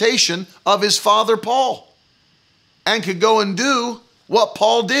impartation of his father Paul and could go and do what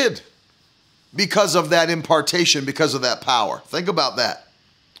Paul did. because of that impartation, because of that power. Think about that.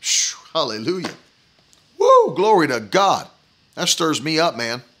 Hallelujah. Woo, glory to God. That stirs me up,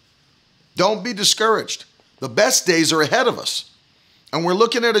 man. Don't be discouraged. The best days are ahead of us. And we're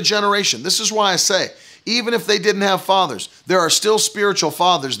looking at a generation. This is why I say, even if they didn't have fathers, there are still spiritual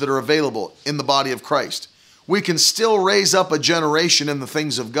fathers that are available in the body of Christ. We can still raise up a generation in the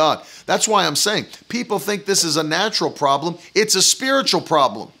things of God. That's why I'm saying, people think this is a natural problem. It's a spiritual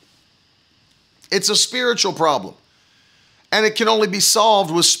problem. It's a spiritual problem. And it can only be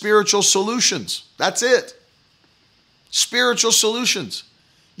solved with spiritual solutions. That's it. Spiritual solutions.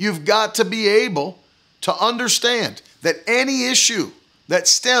 You've got to be able to understand that any issue that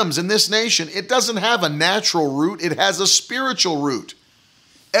stems in this nation, it doesn't have a natural root. It has a spiritual root.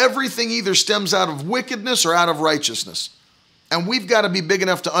 Everything either stems out of wickedness or out of righteousness. And we've got to be big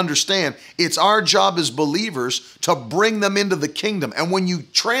enough to understand it's our job as believers to bring them into the kingdom. And when you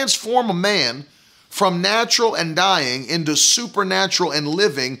transform a man from natural and dying into supernatural and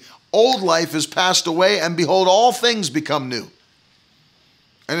living, old life is passed away, and behold, all things become new.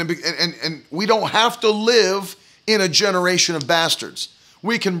 And we don't have to live in a generation of bastards.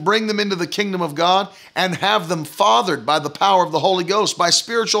 We can bring them into the kingdom of God and have them fathered by the power of the Holy Ghost, by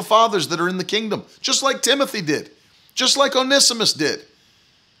spiritual fathers that are in the kingdom, just like Timothy did, just like Onesimus did,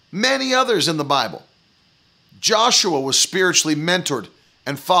 many others in the Bible. Joshua was spiritually mentored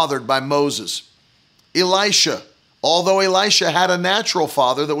and fathered by Moses. Elisha, although Elisha had a natural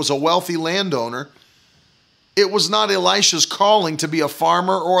father that was a wealthy landowner, it was not Elisha's calling to be a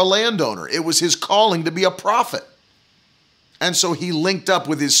farmer or a landowner. It was his calling to be a prophet. And so he linked up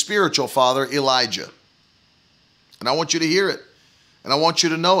with his spiritual father, Elijah. And I want you to hear it. And I want you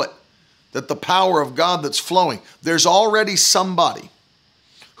to know it. That the power of God that's flowing, there's already somebody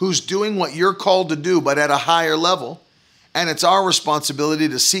who's doing what you're called to do, but at a higher level. And it's our responsibility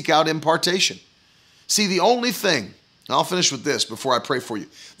to seek out impartation. See, the only thing, and I'll finish with this before I pray for you.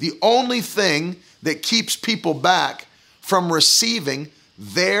 The only thing that keeps people back from receiving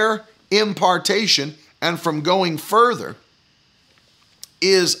their impartation and from going further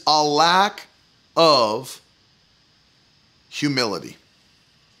is a lack of humility.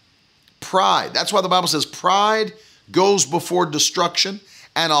 Pride. That's why the Bible says pride goes before destruction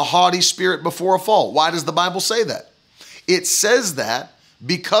and a haughty spirit before a fall. Why does the Bible say that? It says that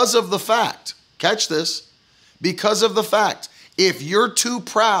because of the fact, catch this, because of the fact, if you're too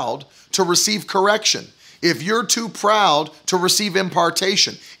proud to receive correction, if you're too proud to receive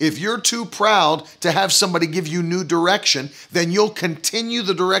impartation, if you're too proud to have somebody give you new direction, then you'll continue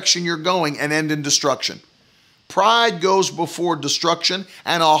the direction you're going and end in destruction. Pride goes before destruction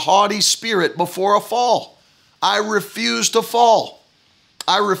and a haughty spirit before a fall. I refuse to fall.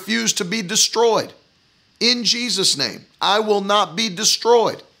 I refuse to be destroyed. In Jesus' name, I will not be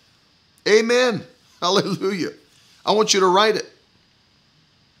destroyed. Amen. Hallelujah. I want you to write it.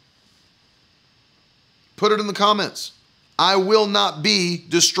 Put it in the comments. I will not be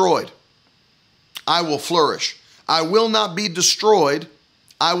destroyed. I will flourish. I will not be destroyed.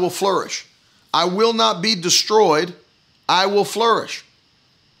 I will flourish. I will not be destroyed. I will flourish.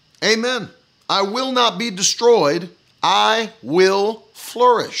 Amen. I will not be destroyed. I will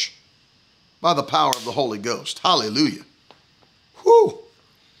flourish by the power of the Holy Ghost. Hallelujah. Whew.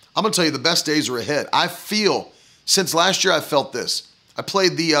 I'm going to tell you the best days are ahead. I feel, since last year I felt this. I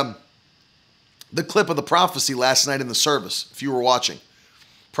played the clip of the prophecy last night in the service, if you were watching.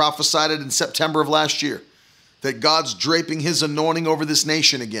 Prophesied it in September of last year, that God's draping his anointing over this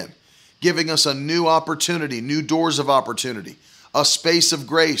nation again, giving us a new opportunity, new doors of opportunity, a space of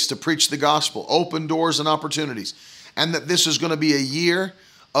grace to preach the gospel, open doors and opportunities, and that this is going to be a year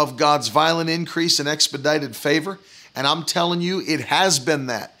of God's violent increase and expedited favor. And I'm telling you, it has been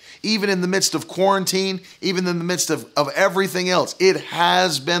that. Even in the midst of quarantine, even in the midst of everything else, it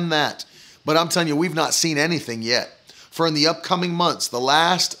has been that. But I'm telling you, we've not seen anything yet. For in the upcoming months, the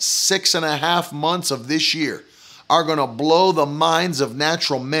last 6.5 months of this year are going to blow the minds of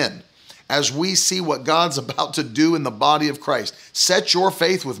natural men as we see what God's about to do in the body of Christ. Set your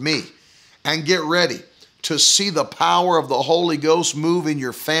faith with me and get ready to see the power of the Holy Ghost move in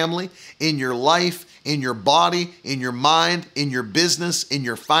your family, in your life, in your body, in your mind, in your business, in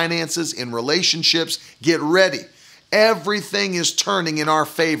your finances, in relationships. Get ready. Everything is turning in our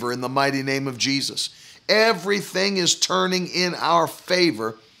favor in the mighty name of Jesus. Everything is turning in our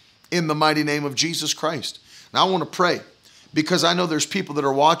favor in the mighty name of Jesus Christ. Now I want to pray because I know there's people that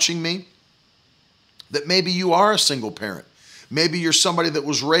are watching me that maybe you are a single parent. Maybe you're somebody that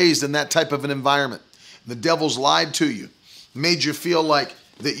was raised in that type of an environment. The devil's lied to you, made you feel like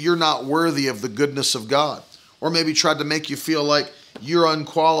that you're not worthy of the goodness of God, or maybe tried to make you feel like you're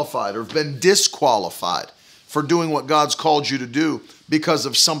unqualified or have been disqualified for doing what God's called you to do because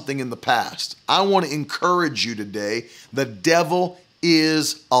of something in the past. I want to encourage you today. The devil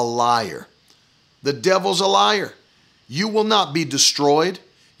is a liar. The devil's a liar. You will not be destroyed.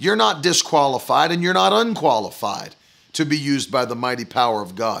 You're not disqualified and you're not unqualified to be used by the mighty power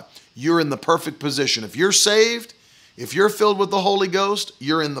of God. You're in the perfect position. If you're saved, if you're filled with the Holy Ghost,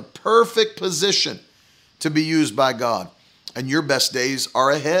 you're in the perfect position to be used by God. And your best days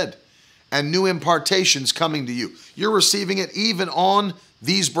are ahead. And new impartations coming to you. You're receiving it even on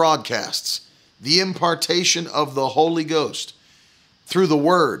these broadcasts. The impartation of the Holy Ghost through the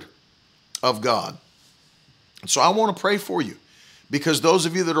Word of God. So I want to pray for you, because those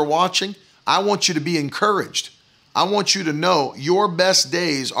of you that are watching, I want you to be encouraged. I want you to know your best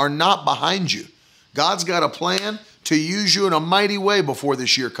days are not behind you. God's got a plan to use you in a mighty way before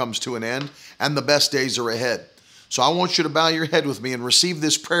this year comes to an end, and the best days are ahead. So I want you to bow your head with me and receive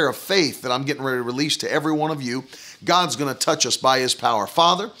this prayer of faith that I'm getting ready to release to every one of you. God's going to touch us by His power.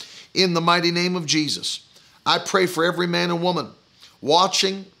 Father, in the mighty name of Jesus, I pray for every man and woman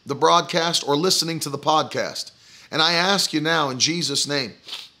watching the broadcast or listening to the podcast. And I ask you now in Jesus' name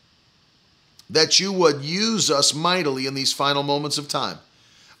that you would use us mightily in these final moments of time.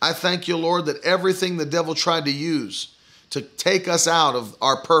 I thank you, Lord, that everything the devil tried to use to take us out of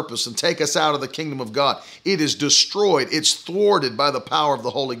our purpose and take us out of the kingdom of God, it is destroyed. It's thwarted by the power of the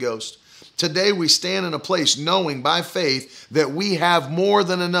Holy Ghost. Today we stand in a place knowing by faith that we have more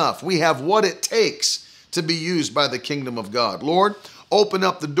than enough. We have what it takes to be used by the kingdom of God. Lord, open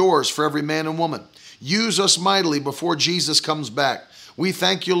up the doors for every man and woman. Use us mightily before Jesus comes back. We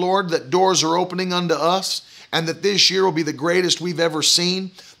thank you, Lord, that doors are opening unto us and that this year will be the greatest we've ever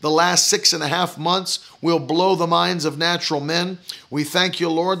seen. The last 6.5 months will blow the minds of natural men. We thank you,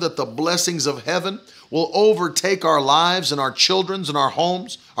 Lord, that the blessings of heaven will overtake our lives and our children's and our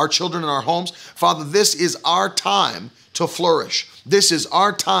homes, our children and our homes. Father, this is our time to flourish. This is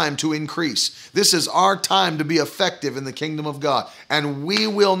our time to increase. This is our time to be effective in the kingdom of God. And we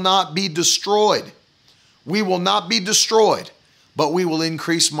will not be destroyed. We will not be destroyed, but we will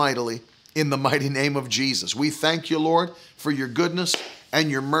increase mightily in the mighty name of Jesus. We thank you, Lord, for your goodness and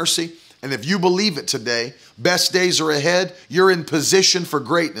your mercy. And if you believe it today, best days are ahead. You're in position for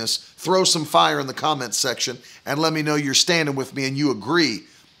greatness. Throw some fire in the comments section and let me know you're standing with me and you agree.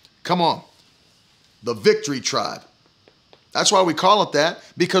 Come on. The Victory Tribe. That's why we call it that,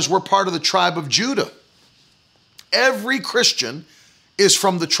 because we're part of the tribe of Judah. Every Christian is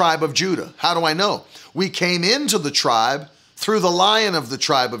from the tribe of Judah. How do I know? We came into the tribe through the Lion of the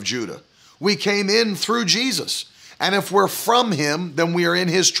tribe of Judah. We came in through Jesus. And if we're from him, then we are in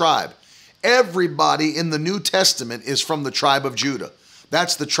his tribe. Everybody in the New Testament is from the tribe of Judah.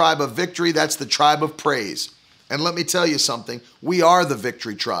 That's the tribe of victory. That's the tribe of praise. And let me tell you something. We are the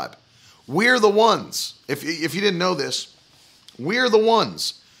Victory Tribe. We're the ones. If you didn't know this, we're the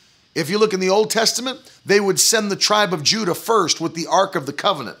ones. If you look in the Old Testament, they would send the tribe of Judah first with the Ark of the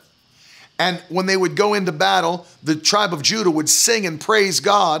Covenant. And when they would go into battle, the tribe of Judah would sing and praise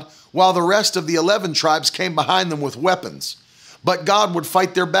God while the rest of the 11 tribes came behind them with weapons. But God would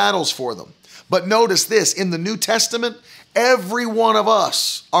fight their battles for them. But notice this, in the New Testament, every one of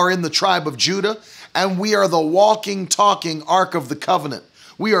us are in the tribe of Judah, and we are the walking, talking Ark of the Covenant.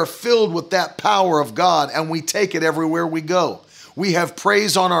 We are filled with that power of God, and we take it everywhere we go. We have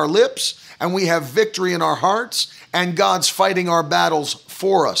praise on our lips, and we have victory in our hearts, and God's fighting our battles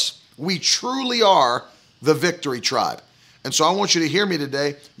for us. We truly are the Victory Tribe. And so I want you to hear me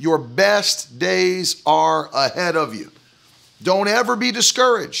today. Your best days are ahead of you. Don't ever be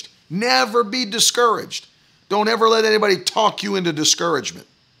discouraged. Never be discouraged. Don't ever let anybody talk you into discouragement.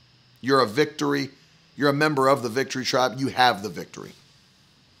 You're a victory. You're a member of the Victory Tribe. You have the victory.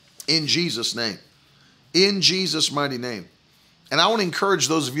 In Jesus' name. In Jesus' mighty name. And I want to encourage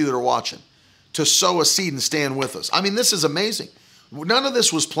those of you that are watching to sow a seed and stand with us. I mean, this is amazing. None of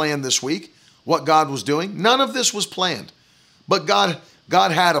this was planned this week, what God was doing. None of this was planned. But God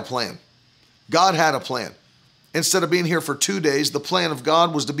had a plan. God had a plan. Instead of being here for 2 days, the plan of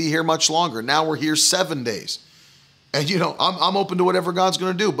God was to be here much longer. Now we're here 7 days. And I'm open to whatever God's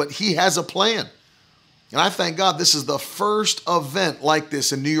going to do, but he has a plan. And I thank God this is the first event like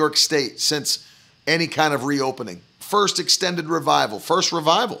this in New York State since any kind of reopening. First extended revival, first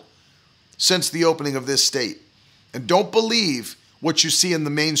revival since the opening of this state. And don't believe what you see in the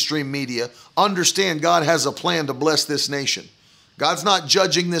mainstream media. Understand God has a plan to bless this nation. God's not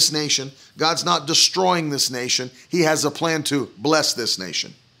judging this nation. God's not destroying this nation. He has a plan to bless this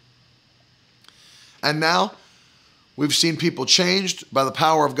nation. And now we've seen people changed by the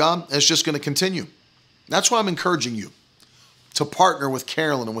power of God. And it's just going to continue. That's why I'm encouraging you. to partner with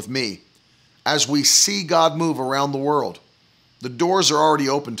Carolyn and with me as we see God move around the world. The doors are already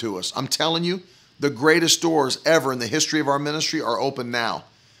open to us. I'm telling you, the greatest doors ever in the history of our ministry are open now.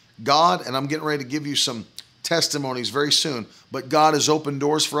 God, and I'm getting ready to give you some testimonies very soon, but God has opened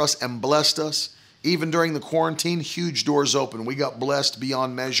doors for us and blessed us. Even during the quarantine, huge doors open. We got blessed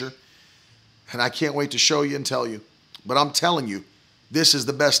beyond measure. And I can't wait to show you and tell you. But I'm telling you, this is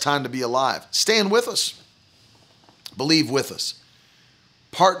the best time to be alive. Stand with us. Believe with us.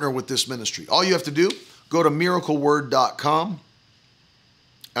 Partner with this ministry. All you have to do, go to miracleword.com,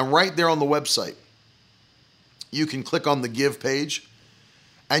 and right there on the website, you can click on the give page,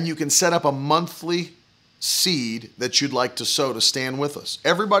 and you can set up a monthly seed that you'd like to sow to stand with us.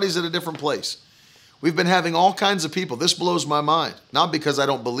 Everybody's at a different place. We've been having all kinds of people. This blows my mind, not because I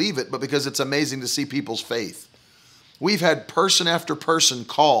don't believe it, but because it's amazing to see people's faith. We've had person after person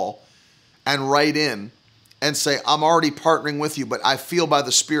call and write in and say, I'm already partnering with you, but I feel by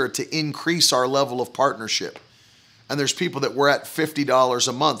the Spirit to increase our level of partnership. And there's people that were at $50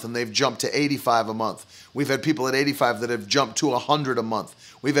 a month and they've jumped to $85 a month. We've had people at $85 that have jumped to $100 a month.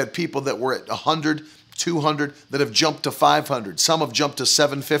 We've had people that were at $100, $200 that have jumped to $500. Some have jumped to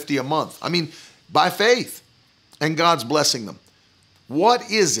 $750 a month. I mean, by faith, and God's blessing them. What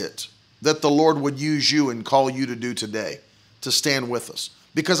is it that the Lord would use you and call you to do today to stand with us?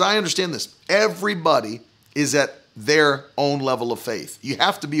 Because I understand this. Everybody is at their own level of faith. You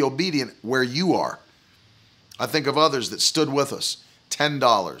have to be obedient where you are. I think of others that stood with us.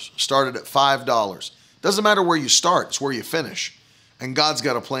 $10, started at $5. Doesn't matter where you start, it's where you finish. And God's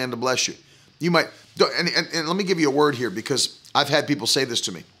got a plan to bless you. You might, and let me give you a word here, because I've had people say this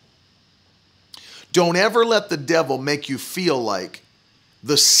to me. Don't ever let the devil make you feel like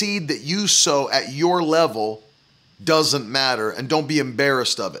the seed that you sow at your level doesn't matter, and don't be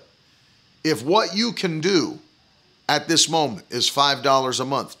embarrassed of it. If what you can do at this moment is $5 a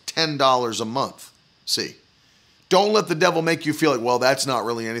month, $10 a month, see, don't let the devil make you feel like, well, that's not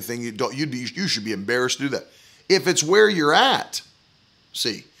really anything. You should be embarrassed to do that. If it's where you're at,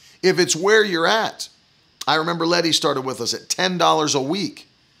 see, if it's where you're at, I remember Letty started with us at $10 a week.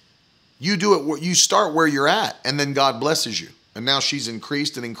 You do it, you start where you're at, and then God blesses you. And now she's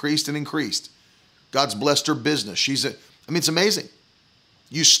increased and increased and increased. God's blessed her business. It's amazing.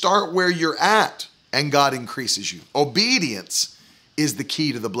 You start where you're at, and God increases you. Obedience is the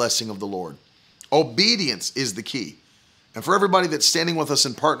key to the blessing of the Lord. Obedience is the key. And for everybody that's standing with us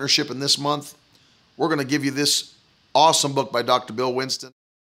in partnership in this month, we're going to give you this awesome book by Dr. Bill Winston.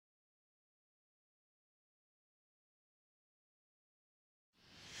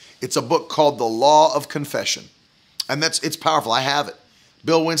 It's a book called The Law of Confession. And it's powerful. I have it.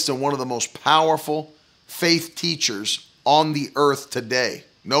 Bill Winston, one of the most powerful faith teachers on the earth today.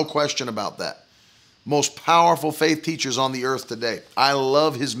 No question about that. Most powerful faith teachers on the earth today. I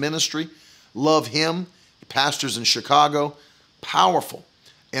love his ministry. Love him. He pastors in Chicago. Powerful.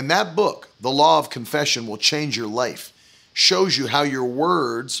 And that book, The Law of Confession, will change your life. Shows you how your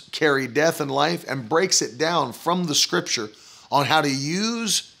words carry death and life, and breaks it down from the scripture on how to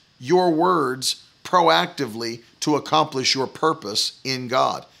use your words proactively to accomplish your purpose in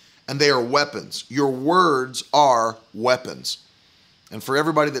God. And they are weapons. Your words are weapons. And for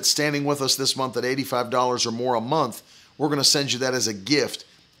everybody that's standing with us this month at $85 or more a month, we're going to send you that as a gift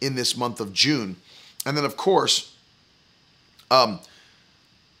in this month of June. And then, of course,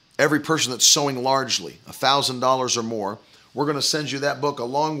 every person that's sowing largely, $1,000 or more, we're going to send you that book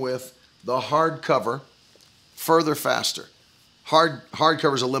along with the hardcover, Further Faster.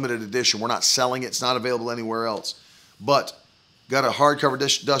 Hardcover is a limited edition. We're not selling it. It's not available anywhere else. But got a hardcover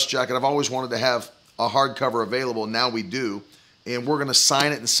dust jacket. I've always wanted to have a hardcover available. Now we do. And we're going to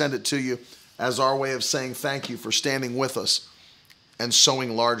sign it and send it to you as our way of saying thank you for standing with us and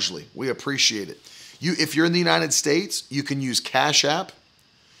sowing largely. We appreciate it. If you're in the United States, you can use Cash App.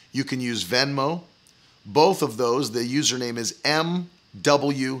 You can use Venmo. Both of those, the username is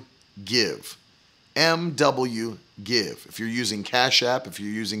MW Give. MW Give. If you're using Cash App, if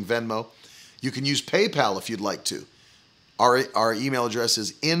you're using Venmo, you can use PayPal if you'd like to. Our email address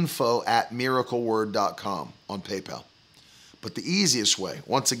is info@miracleword.com on PayPal. But the easiest way,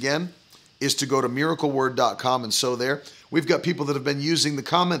 once again, is to go to miracleword.com and sow there. We've got people that have been using the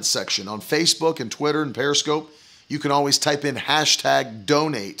comments section on Facebook and Twitter and Periscope. You can always type in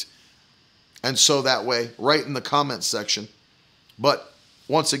 #donate and sow that way right in the comments section. But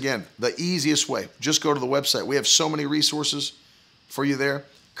once again, the easiest way, just go to the website. We have so many resources for you there.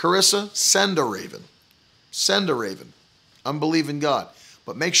 Carissa, send a raven. Send a raven. I'm believing God.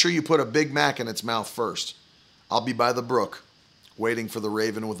 But make sure you put a Big Mac in its mouth first. I'll be by the brook waiting for the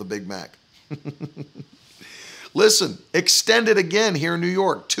raven with a Big Mac. Listen, extend it again here in New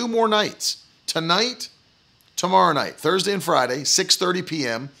York. 2 more nights. Tonight, tomorrow night, Thursday and Friday, 6:30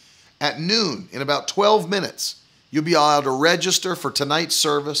 p.m. at noon. In about 12 minutes, you'll be allowed to register for tonight's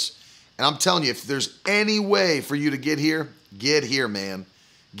service. And I'm telling you, if there's any way for you to get here, man.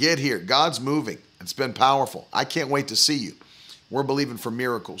 Get here. God's moving. It's been powerful. I can't wait to see you. We're believing for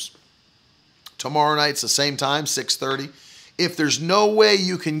miracles. Tomorrow night's the same time, 6:30. If there's no way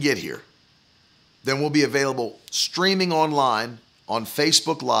you can get here, then we'll be available streaming online on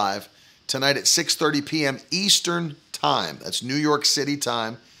Facebook Live tonight at 6:30 p.m. Eastern Time. That's New York City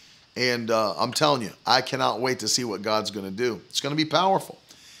time. And I'm telling you, I cannot wait to see what God's going to do. It's going to be powerful.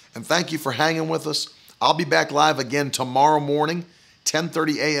 And thank you for hanging with us. I'll be back live again tomorrow morning,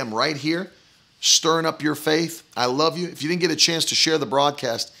 10:30 a.m. right here, stirring up your faith. I love you. If you didn't get a chance to share the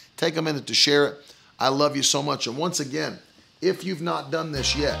broadcast, take a minute to share it. I love you so much. And once again, if you've not done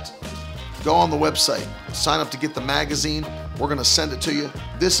this yet, go on the website, sign up to get the magazine. We're going to send it to you.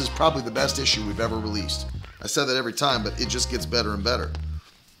 This is probably the best issue we've ever released. I said that every time, but it just gets better and better.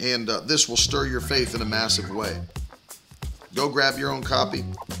 And this will stir your faith in a massive way. Go grab your own copy.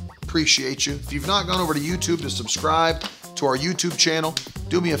 Appreciate you. If you've not gone over to YouTube to subscribe to our YouTube channel,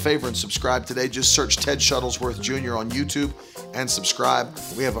 do me a favor and subscribe today. Just search Ted Shuttlesworth Jr. on YouTube and subscribe.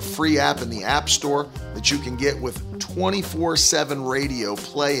 We have a free app in the App Store that you can get with 24/7 radio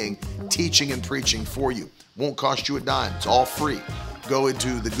playing, teaching, and preaching for you. Won't cost you a dime. It's all free. Go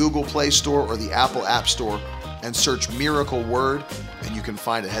into the Google Play Store or the Apple App Store and search Miracle Word, and you can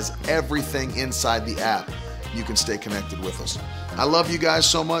find it. It has everything inside the app. You can stay connected with us. I love you guys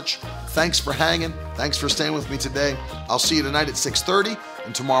so much. Thanks for hanging. Thanks for staying with me today. I'll see you tonight at 6:30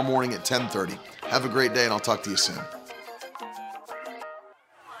 and tomorrow morning at 10:30. Have a great day, and I'll talk to you soon.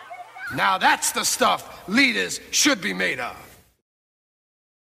 Now that's the stuff leaders should be made of.